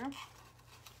here,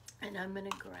 and I'm going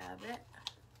to grab it.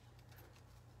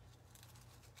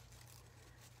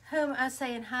 Whom I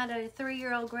saying hi to a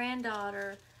 3-year-old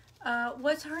granddaughter.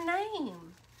 What's her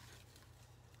name?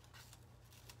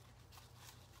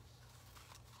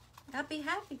 I'd be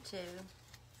happy to.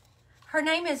 Her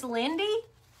name is Lindy?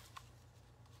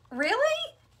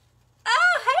 Really?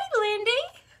 Oh, hey, Lindy.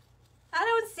 I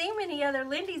don't see many other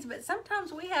Lindys, but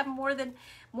sometimes we have more than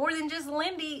just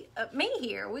Lindy, me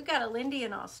here. We've got a Lindy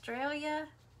in Australia.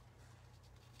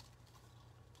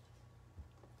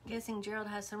 Guessing Gerald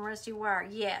has some rusty wire.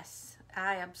 Yes,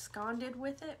 I absconded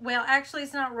with it. Well, actually,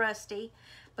 it's not rusty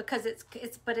because it's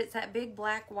that big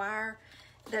black wire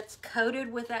that's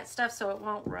coated with that stuff, so it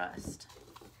won't rust.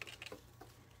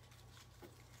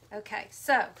 Okay,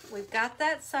 so we've got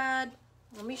that side.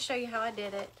 Let me show you how I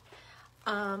did it.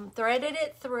 Threaded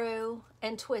it through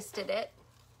and twisted it.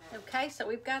 Okay, so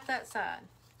we've got that side.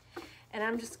 And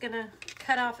I'm just going to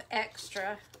cut off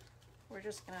extra. We're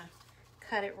just going to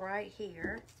cut it right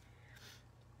here.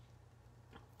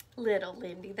 Little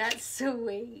Lindy, that's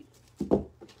sweet.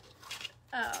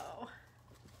 Oh.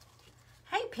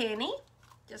 Hey, Penny.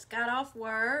 Just got off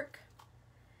work.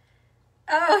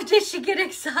 Oh, did she get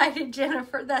excited,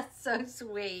 Jennifer? That's so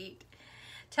sweet.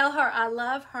 Tell her I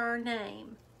love her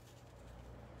name.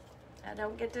 I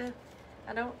don't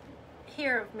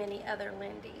hear of many other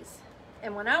Lindys.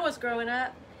 And when I was growing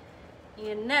up,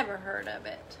 you never heard of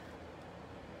it.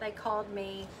 They called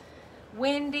me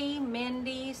Wendy,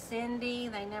 Mindy, Cindy.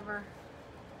 They never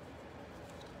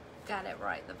got it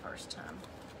right the first time.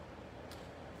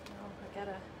 Oh, I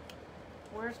gotta,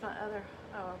 where's my other,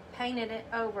 oh, I painted it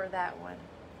over that one.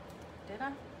 Did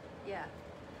I? Yeah.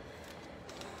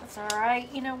 That's all right.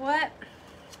 You know what?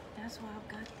 That's why I've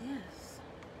got this.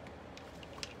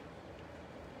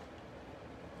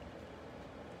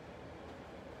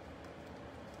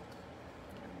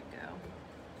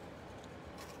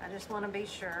 I just want to be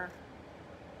sure.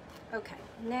 Okay,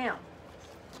 now,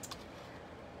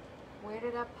 where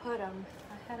did I put them?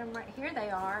 I had them right here. They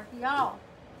are. Y'all,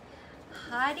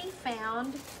 Heidi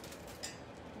found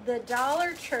the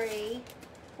Dollar Tree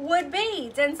wood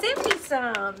beads and sent me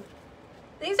some.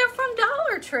 These are from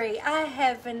Dollar Tree. I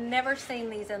have never seen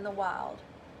these in the wild,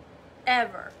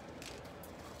 ever.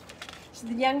 She's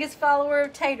the youngest follower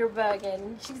of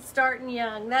Taterbuggin'. She's starting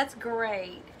young. That's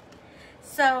great.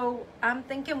 So I'm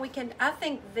thinking I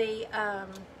think there's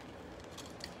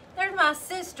my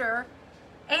sister,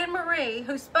 Anne Marie,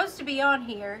 who's supposed to be on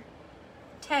here.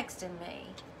 texting me.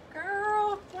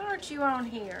 Girl, why aren't you on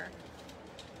here?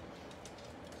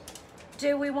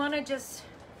 Do we want to just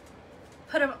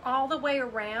put them all the way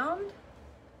around?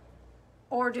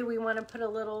 Or do we want to put a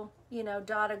little, you know,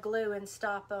 dot of glue and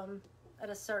stop them at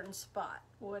a certain spot?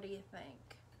 What do you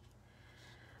think?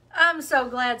 I'm so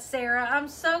glad, Sarah. I'm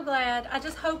so glad. I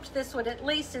just hoped this would at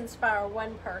least inspire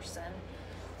one person.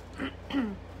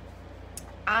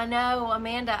 I know,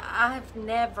 Amanda, I've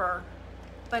never,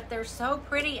 but they're so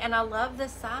pretty and I love the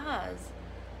size.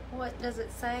 What does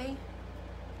it say?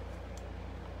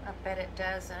 I bet it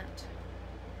doesn't.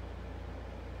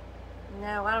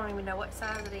 No, I don't even know what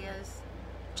size it is.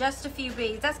 Just a few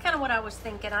beads. That's kind of what I was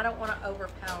thinking. I don't want to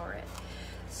overpower it.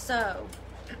 So,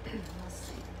 let's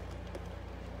see.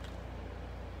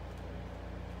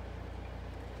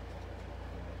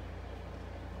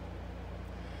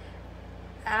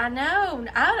 I know.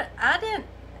 I didn't.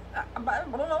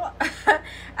 I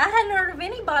hadn't heard of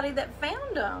anybody that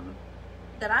found them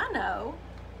that I know.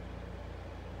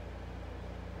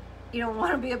 You don't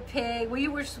want to be a pig. Well,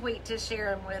 you were sweet to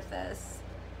share them with us.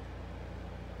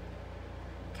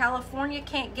 California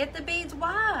can't get the beads?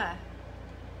 Why?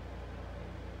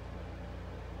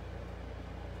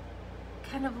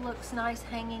 Kind of looks nice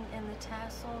hanging in the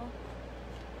tassel.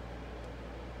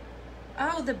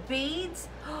 Oh, the beads?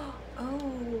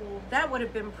 Oh, that would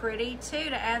have been pretty too,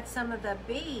 to add some of the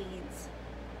beads.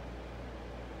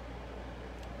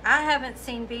 I haven't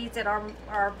seen beads at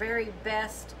our very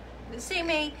best. See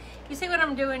me? You see what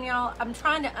I'm doing, y'all? I'm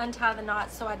trying to untie the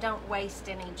knots so I don't waste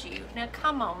any jute. Now,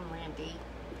 come on, Lindy.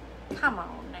 Come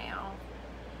on now.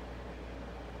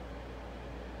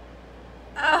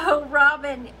 Oh,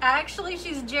 Robin. Actually,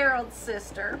 she's Gerald's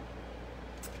sister.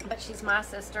 But she's my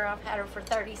sister. I've had her for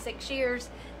 36 years.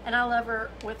 And I love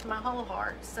her with my whole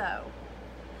heart. So,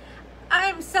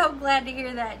 I'm so glad to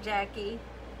hear that, Jackie.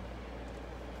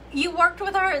 You worked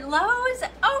with her at Lowe's?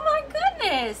 Oh, my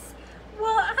goodness.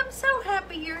 Well, I'm so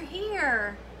happy you're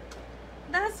here.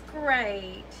 That's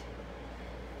great.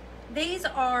 These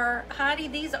are, Heidi,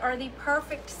 these are the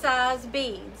perfect size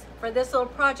beads for this little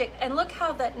project. And look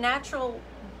how that natural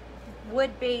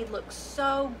wood bead looks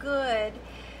so good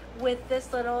with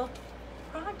this little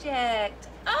project.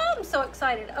 Oh, I'm so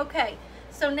excited. Okay,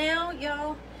 so now,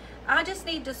 y'all, I just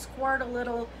need to squirt a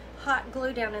little hot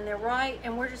glue down in there, right?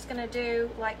 And we're just gonna do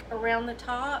like around the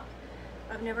top.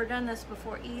 I've never done this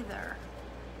before either.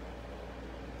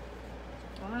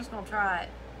 I'm just gonna try it.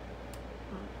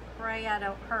 Pray I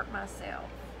don't hurt myself.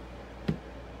 Now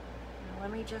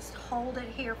let me just hold it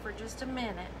here for just a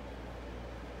minute.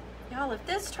 Y'all, if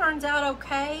this turns out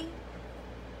okay,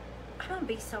 I'm gonna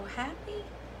be so happy.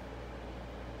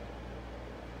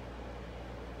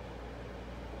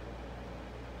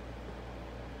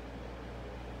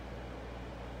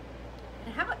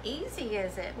 And how easy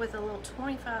is it with a little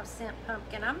 25-cent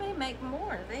pumpkin? I may make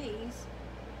more of these.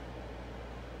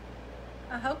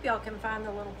 I hope y'all can find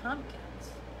the little pumpkins.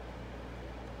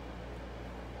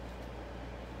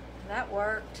 That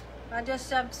worked. I just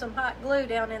shoved some hot glue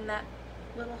down in that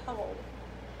little hole.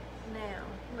 Now,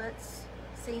 let's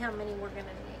see how many we're gonna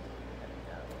need. I'm gonna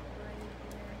go right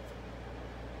here.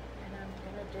 And I'm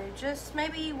gonna do just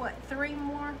maybe, what, 3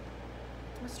 more?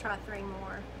 Let's try 3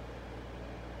 more.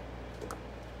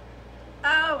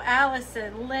 Oh,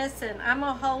 Allison, listen, I'm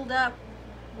gonna hold up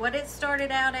what it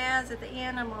started out as at the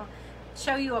end. I'm gonna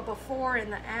show you a before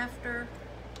and the after.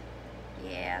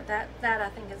 Yeah, that I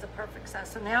think is a perfect size.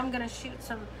 So now I'm gonna shoot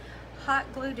some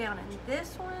hot glue down in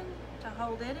this one to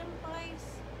hold it in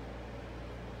place.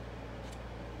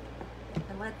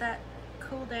 And let that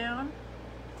cool down.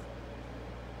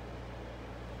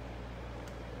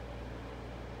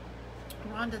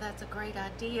 Rhonda, that's a great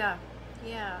idea.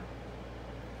 Yeah.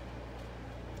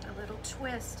 A little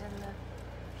twist in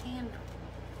the handle.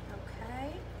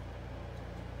 Okay.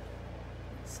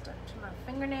 Stuck to my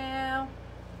fingernail.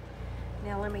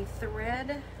 Now let me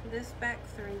thread this back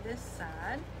through this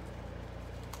side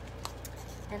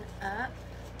and up.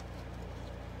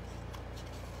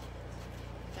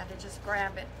 Gotta just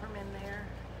grab it from in there.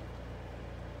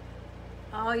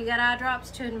 Oh, you got eye drops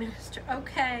to administer.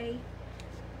 Okay.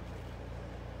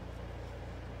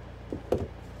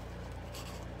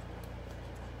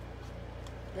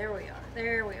 There we are.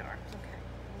 There we are. Okay.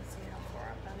 Let's see how far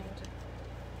up I need to.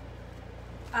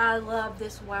 I love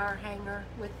this wire hanger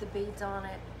with the beads on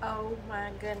it. Oh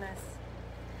my goodness.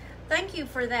 Thank you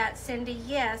for that, Cindy.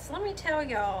 Yes, let me tell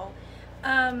y'all,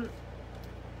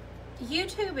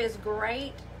 YouTube is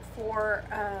great for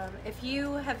if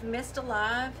you have missed a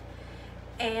live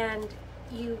and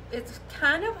it's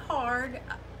kind of hard,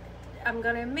 I'm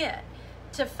going to admit,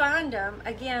 to find them,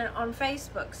 again, on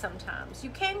Facebook sometimes. You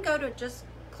can go to just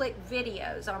click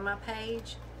videos on my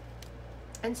page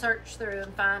and search through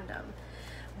and find them.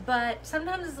 But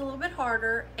sometimes it's a little bit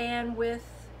harder, and with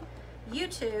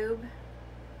YouTube,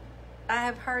 I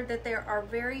have heard that there are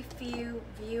very few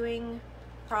viewing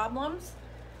problems.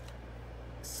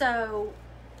 So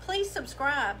please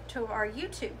subscribe to our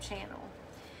YouTube channel.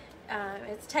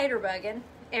 It's Taterbuggin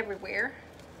everywhere.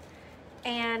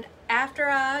 And after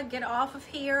I get off of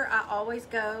here, I always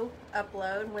go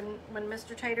upload. When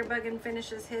Mr. Taterbuggin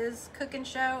finishes his cooking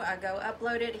show, I go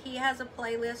upload it. He has a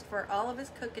playlist for all of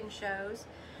his cooking shows.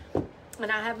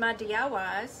 And I have my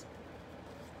DIYs.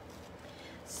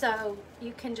 So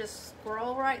you can just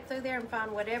scroll right through there and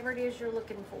find whatever it is you're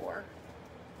looking for.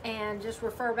 And just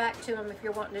refer back to them if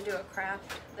you're wanting to do a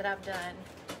craft that I've done.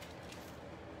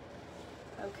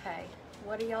 Okay,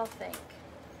 what do y'all think?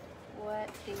 What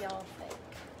do y'all think?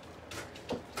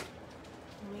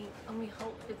 Let me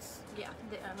hold, yeah,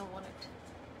 I don't want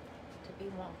it to be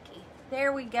wonky.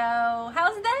 There we go.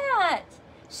 How's that?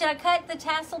 Should I cut the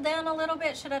tassel down a little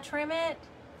bit? Should I trim it?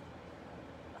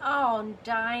 Oh,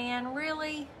 Diane,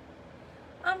 really?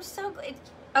 I'm so glad.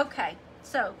 Okay,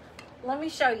 so let me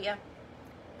show you.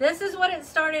 This is what it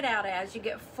started out as. You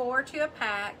get 4 to a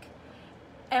pack,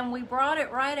 and we brought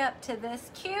it right up to this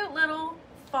cute little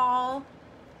fall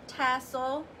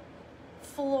tassel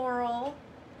floral.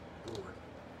 Gourd.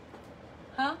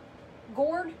 Huh?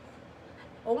 Gourd?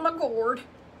 Oh my gourd.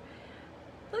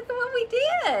 Look at what we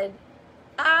did.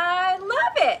 I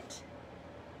love it.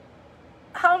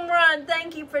 Home run.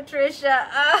 Thank you, Patricia.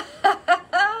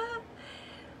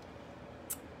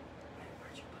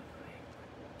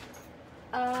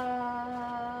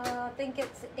 I think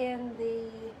it's in the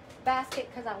basket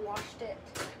because I washed it.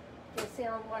 You'll see it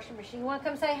on the washing machine. You want to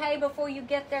come say hey before you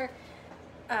get their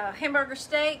hamburger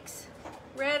steaks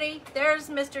ready? There's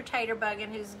Mr.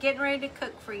 Taterbuggin, who's getting ready to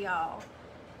cook for y'all.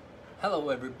 Hello,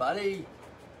 everybody.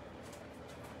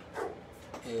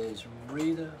 Is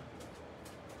Rita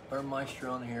Burmeister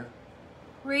on here?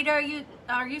 Rita,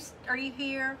 are you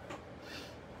here?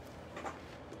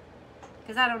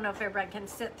 Because I don't know if everybody can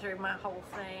sit through my whole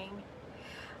thing.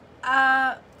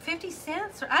 50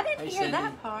 cents. I didn't hear Cindy.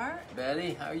 that part.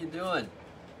 Betty, how you doing?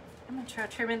 I'm going to try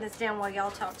trimming this down while y'all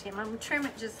talk to him. I'm going to trim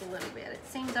it just a little bit. It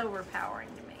seems overpowering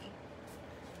to me.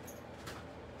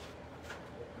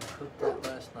 I cooked that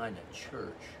last night at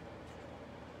church.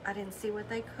 I didn't see what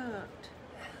they cooked.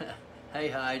 Hey,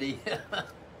 Heidi.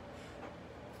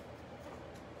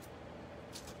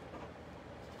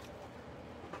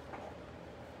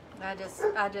 I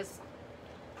just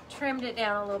trimmed it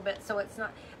down a little bit so it's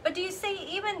not. But do you see,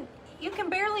 even you can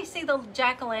barely see the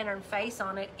jack-o'-lantern face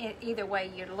on it either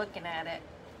way you're looking at it.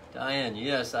 Diane,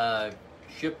 yes, I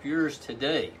shipped yours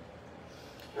today.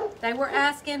 They were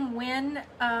asking when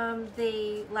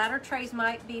the ladder trays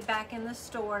might be back in the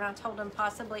store, and I told them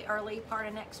possibly early part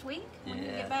of next week when you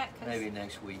get back. Maybe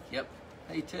next week. Yep.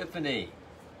 Hey, Tiffany.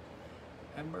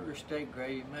 Hamburger steak,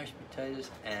 gravy, mashed potatoes,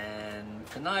 and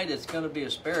tonight it's going to be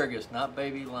asparagus, not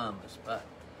baby llamas, but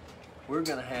we're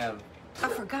going to have... I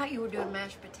forgot you were doing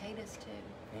mashed potatoes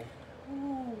too. Yeah.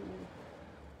 Ooh.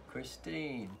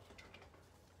 Christine.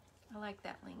 I like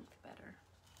that length better.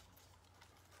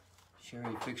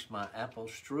 Sherry fixed my apple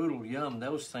strudel. Yum,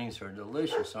 those things are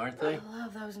delicious, aren't they? I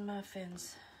love those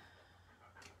muffins.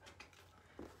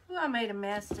 Ooh, I made a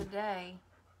mess today.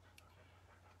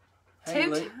 Hey,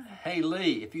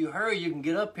 Lee, if you hurry, you can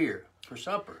get up here for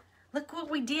supper. Look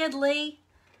what we did, Lee.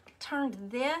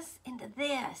 Turned this into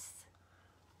this.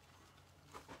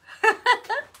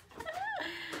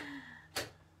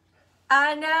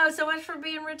 I know, so much for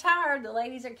being retired. The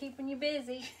ladies are keeping you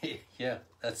busy. Yeah,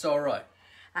 that's all right.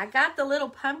 I got the little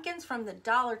pumpkins from the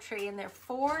Dollar Tree, and they're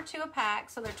 4 to a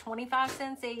pack, so they're 25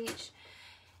 cents each.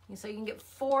 And so you can get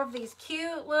 4 of these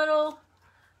cute little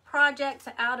projects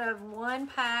out of 1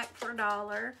 pack for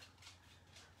 $1.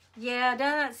 Yeah,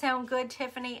 doesn't that sound good,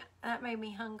 Tiffany? That made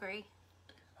me hungry.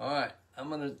 All right, I'm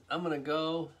gonna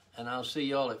go, and I'll see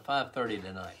y'all at 5:30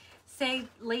 tonight. Say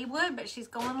Lee would, but she's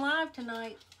going live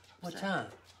tonight. What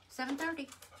time? 7:30.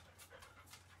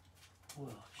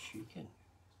 Well,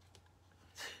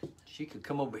 she could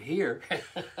come over here.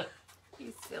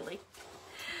 You silly.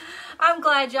 I'm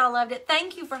glad y'all loved it.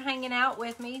 Thank you for hanging out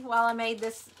with me while I made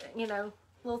this,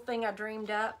 little thing I dreamed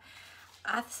up.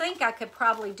 I think I could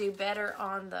probably do better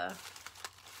on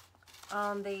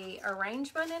the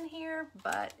arrangement in here,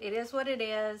 but it is what it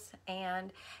is,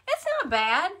 and it's not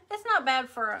bad. It's not bad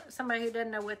for somebody who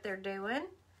doesn't know what they're doing.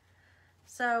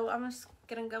 So I'm just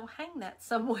gonna go hang that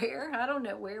somewhere. I don't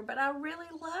know where, but I really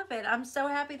love it. I'm so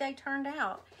happy they turned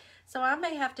out. So I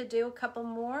may have to do a couple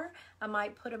more. I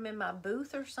might put them in my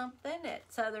booth or something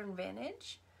at Southern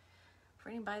Vintage for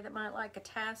anybody that might like a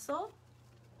tassel.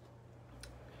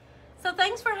 So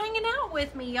thanks for hanging out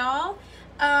with me, y'all.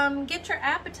 Get your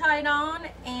appetite on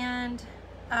and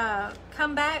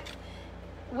come back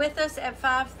with us at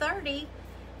 5:30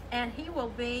 and he will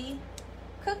be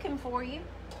cooking for you.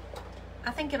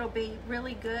 I think it'll be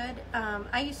really good.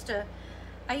 I used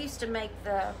to make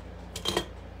the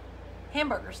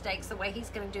hamburger steaks the way he's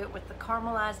going to do it with the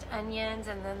caramelized onions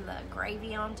and then the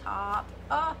gravy on top.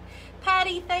 Oh,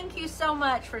 Patty, thank you so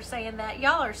much for saying that.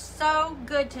 Y'all are so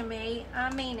good to me. I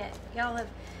mean it. Y'all have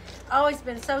always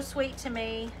been so sweet to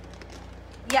me.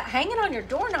 Yeah, hanging on your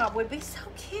doorknob would be so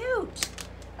cute.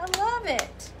 I love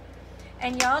it.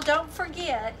 And y'all don't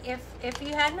forget, if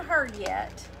you hadn't heard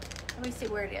yet, let me see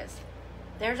where it is.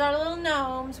 There's our little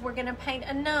gnomes. We're going to paint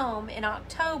a gnome in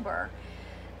October.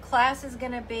 Class is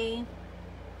going to be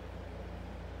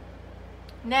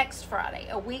next Friday,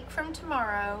 a week from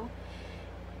tomorrow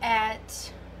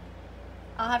at,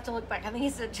 I'll have to look back, I think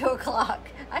it's at 2 o'clock.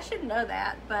 I should know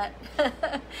that, but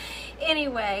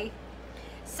anyway,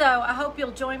 so I hope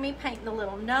you'll join me painting the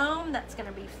little gnome. That's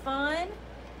going to be fun.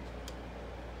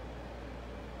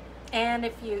 And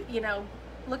if you know,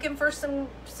 looking for some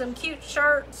cute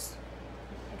shirts,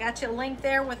 I got you a link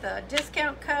there with a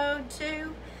discount code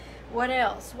too. What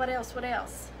else? What else? What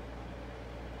else?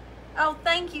 Oh,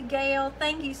 thank you, Gail.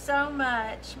 Thank you so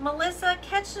much. Melissa,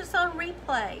 catch this on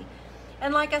replay.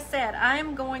 And like I said,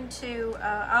 I'm going to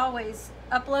always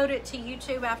upload it to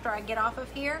YouTube after I get off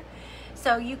of here.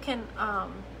 So you can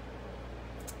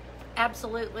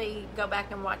absolutely go back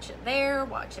and watch it there,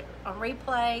 watch it on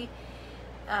replay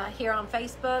here on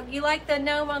Facebook. You like the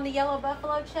gnome on the yellow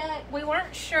buffalo check? We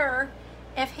weren't sure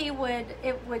if he would,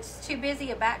 it was too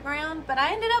busy a background, but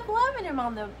I ended up loving him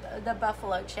on the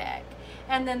buffalo check.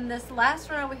 And then this last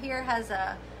one over here has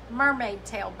a mermaid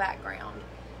tail background.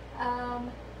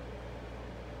 And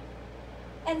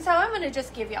so I'm going to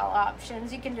just give y'all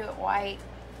options. You can do it white.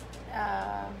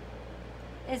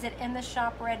 Is it in the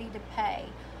shop ready to pay?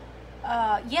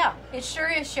 Yeah, it sure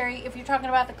is, Sherry. If you're talking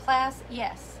about the class,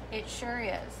 yes, it sure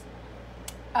is.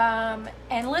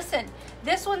 And listen,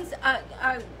 this one's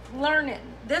learning.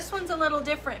 This one's a little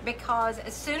different because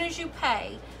as soon as you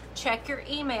pay, check your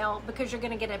email because you're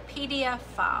going to get a PDF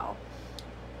file.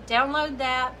 Download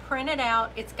that, print it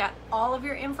out. It's got all of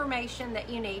your information that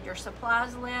you need, your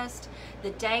supplies list, the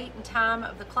date and time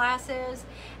of the classes,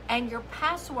 and your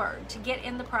password to get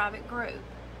in the private group.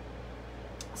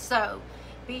 So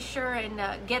be sure and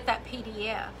get that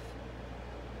PDF.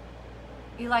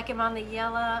 You like him on the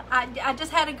yellow? I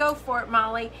just had to go for it,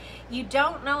 Molly. You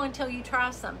don't know until you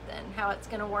try something how it's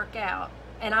going to work out.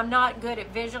 And I'm not good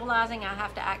at visualizing. I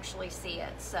have to actually see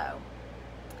it. So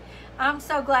I'm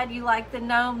so glad you like the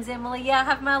gnomes, Emily. Yeah, I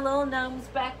have my little gnomes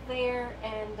back there.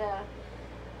 And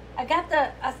I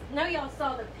know y'all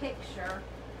saw the picture,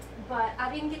 but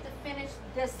I didn't get to finish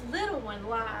this little one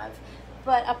live.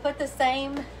 But I put the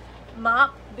same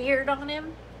mop beard on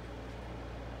him.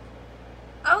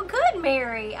 Oh, good,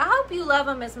 Mary. I hope you love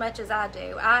them as much as I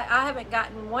do. I haven't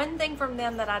gotten one thing from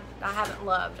them that I haven't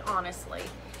loved, honestly.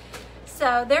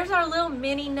 So there's our little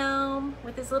mini gnome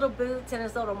with his little boots and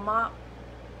his little mop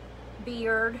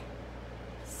beard.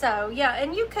 So, yeah,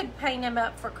 and you could paint him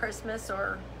up for Christmas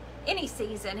or any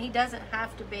season. He doesn't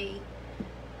have to be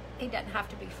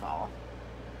fall.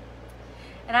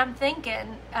 And I'm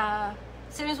thinking, as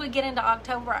soon as we get into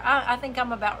October, I think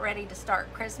I'm about ready to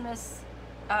start Christmas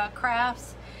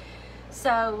crafts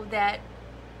so that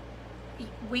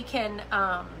we can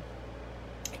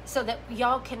so that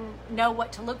y'all can know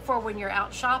what to look for when you're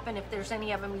out shopping, if there's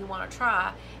any of them you want to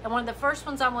try. And one of the first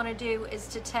ones I want to do is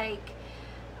to take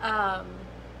the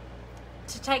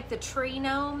tree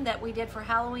gnome that we did for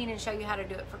Halloween and show you how to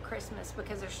do it for Christmas,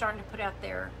 because they're starting to put out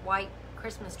their white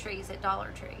Christmas trees at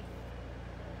Dollar Tree.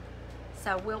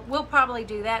 So we'll probably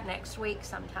do that next week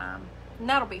sometime, and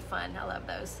that'll be fun. I love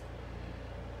those.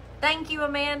 Thank you,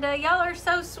 Amanda. Y'all are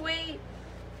so sweet.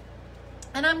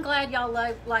 And I'm glad y'all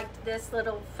liked this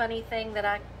little funny thing that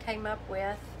I came up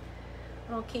with.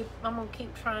 I'm gonna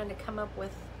keep trying to come up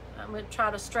with, I'm gonna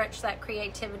try to stretch that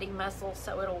creativity muscle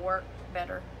so it'll work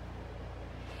better.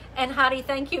 And Heidi,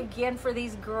 thank you again for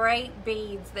these great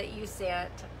beads that you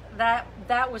sent.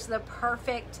 That was the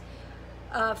perfect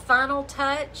final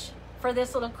touch for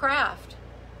this little craft.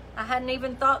 I hadn't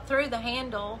even thought through the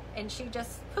handle, and she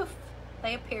just, poof,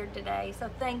 they appeared today.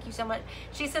 So thank you so much.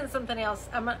 She sent something else.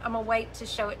 I'm gonna wait to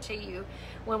show it to you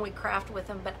when we craft with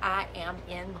them, but I am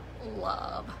in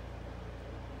love.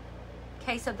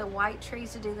 case of the white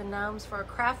trees to do the gnomes for a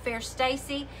craft fair.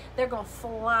 Stacy, they're going to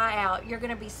fly out. You're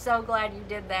going to be so glad you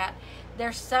did that.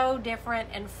 They're so different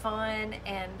and fun.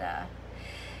 And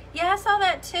yeah, I saw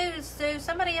that too, Sue.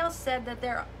 Somebody else said that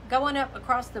they're going up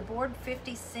across the board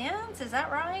 50 cents. Is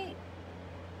that right?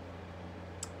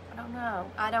 I don't know.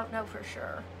 I don't know for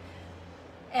sure.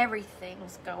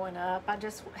 Everything's going up. I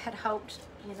just had hoped,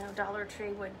 you know, Dollar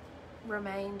Tree would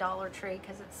remain Dollar Tree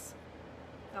because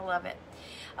I love it.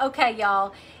 Okay,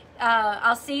 y'all.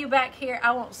 I'll see you back here.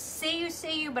 I won't see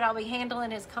you, but I'll be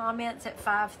handling his comments at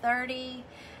 5:30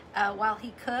 while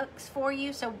he cooks for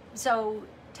you. So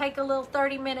take a little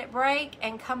 30-minute break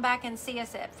and come back and see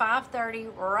us at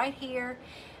 5:30 right here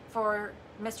for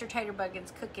Mr.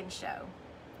 Taterbuggin's cooking show.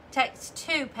 Takes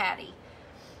 2, Patty.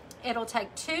 It'll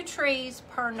take 2 trees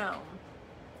per gnome.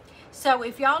 So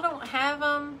if y'all don't have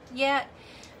them yet,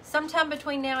 sometime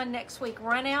between now and next week,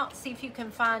 run out, see if you can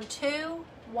find 2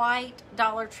 white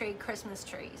Dollar Tree Christmas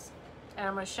trees. And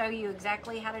I'm going to show you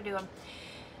exactly how to do them.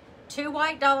 2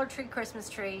 white Dollar Tree Christmas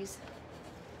trees.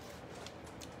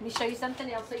 Let me show you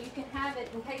something else so you can have it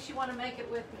in case you want to make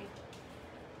it with me.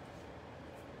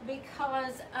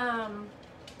 Because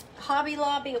Hobby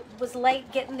Lobby was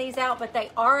late getting these out, but they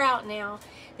are out now.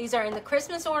 These are in the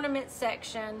Christmas ornament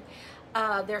section.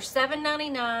 They're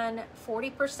 $7.99,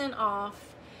 40% off.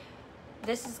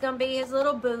 This is going to be his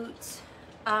little boots.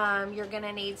 You're going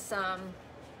to need some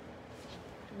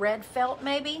red felt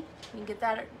maybe. You can get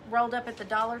that rolled up at the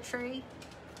Dollar Tree.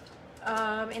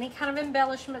 Any kind of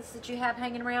embellishments that you have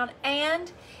hanging around.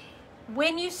 And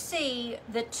when you see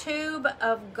the tube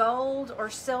of gold or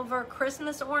silver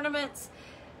Christmas ornaments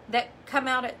that come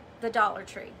out at the Dollar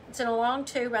Tree, it's in a long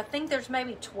tube. I think there's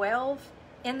maybe 12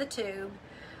 in the tube.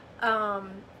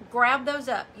 Grab those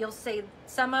up. You'll see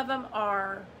some of them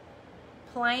are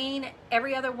plain.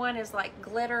 Every other one is like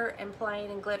glitter and plain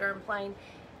and glitter and plain.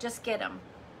 Just get them.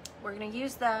 We're going to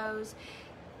use those.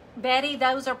 Betty,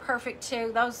 those are perfect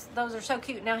too. Those are so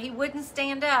cute. Now, he wouldn't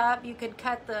stand up. You could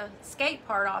cut the skate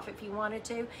part off if you wanted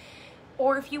to.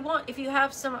 Or if you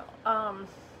have some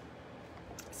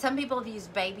people have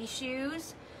used baby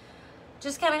shoes.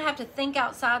 Just kind of have to think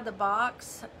outside the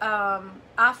box.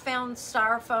 I found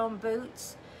styrofoam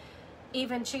boots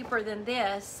even cheaper than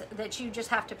this that you just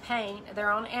have to paint.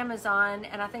 They're on Amazon,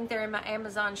 and I think they're in my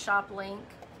Amazon shop link.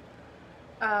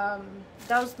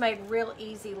 Those made real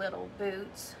easy little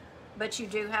boots, but you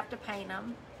do have to paint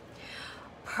them.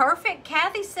 Perfect.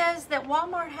 Kathy says that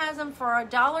Walmart has them for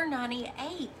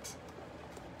 $1.98.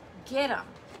 Get them.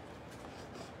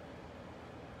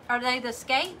 Are they the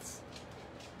skates?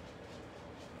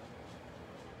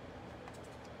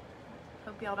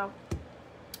 Hope y'all don't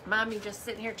mind me just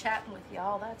sitting here chatting with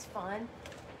y'all. That's fun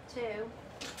too.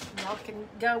 Y'all can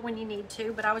go when you need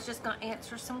to, but I was just going to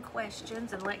answer some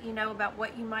questions and let you know about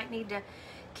what you might need to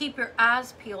keep your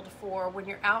eyes peeled for when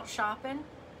you're out shopping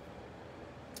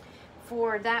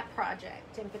for that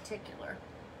project in particular.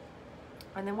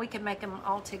 And then we can make them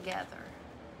all together.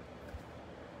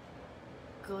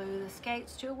 Glue the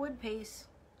skates to a wood piece.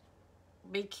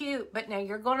 Be cute, but now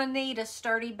you're going to need a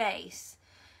sturdy base.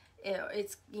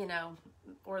 It's, you know,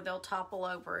 or they'll topple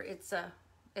over. It's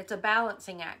a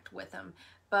balancing act with them.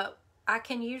 But I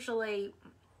can usually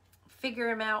figure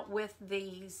them out with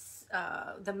these,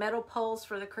 the metal poles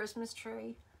for the Christmas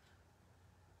tree.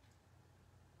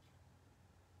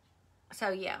 So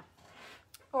yeah.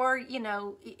 Or, you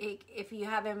know, if you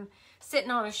have him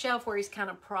sitting on a shelf where he's kind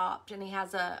of propped and he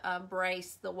has a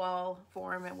brace, the wall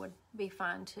for him, it would be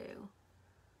fine too.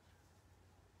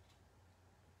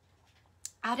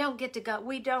 I don't get to go.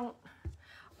 We don't.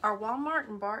 Our Walmart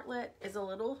in Bartlett is a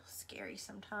little scary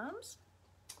sometimes.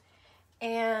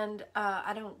 And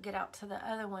I don't get out to the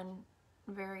other one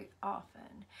very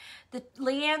often.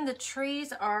 Leanne, the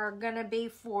trees are going to be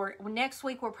for next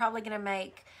week. We're probably going to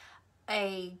make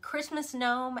a Christmas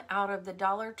gnome out of the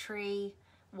Dollar Tree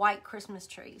white Christmas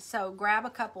trees. So grab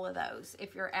a couple of those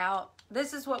if you're out.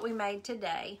 This is what we made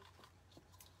today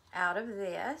out of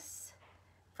this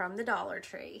from the Dollar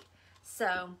Tree.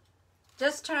 So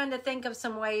just trying to think of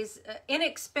some ways,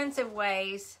 inexpensive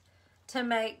ways to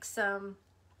make some,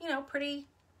 you know, pretty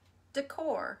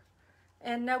decor.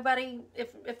 And nobody,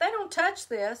 if they don't touch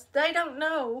this, they don't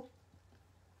know,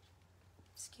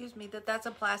 excuse me, that that's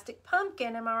a plastic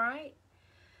pumpkin, am I right?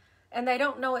 And they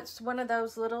don't know it's one of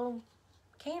those little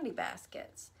candy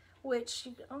baskets, which,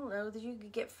 I don't know, that you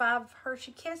could get 5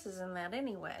 Hershey Kisses in that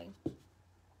anyway.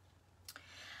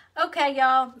 Okay,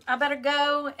 y'all, I better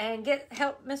go and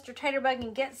help Mr. Taterbug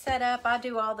and get set up. I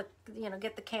do all the,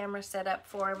 get the camera set up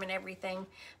for him and everything,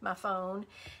 my phone.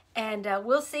 And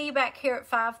we'll see you back here at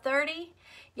 5:30.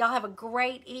 Y'all have a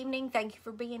great evening. Thank you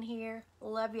for being here.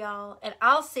 Love y'all. And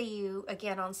I'll see you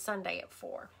again on Sunday at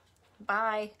 4.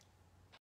 Bye.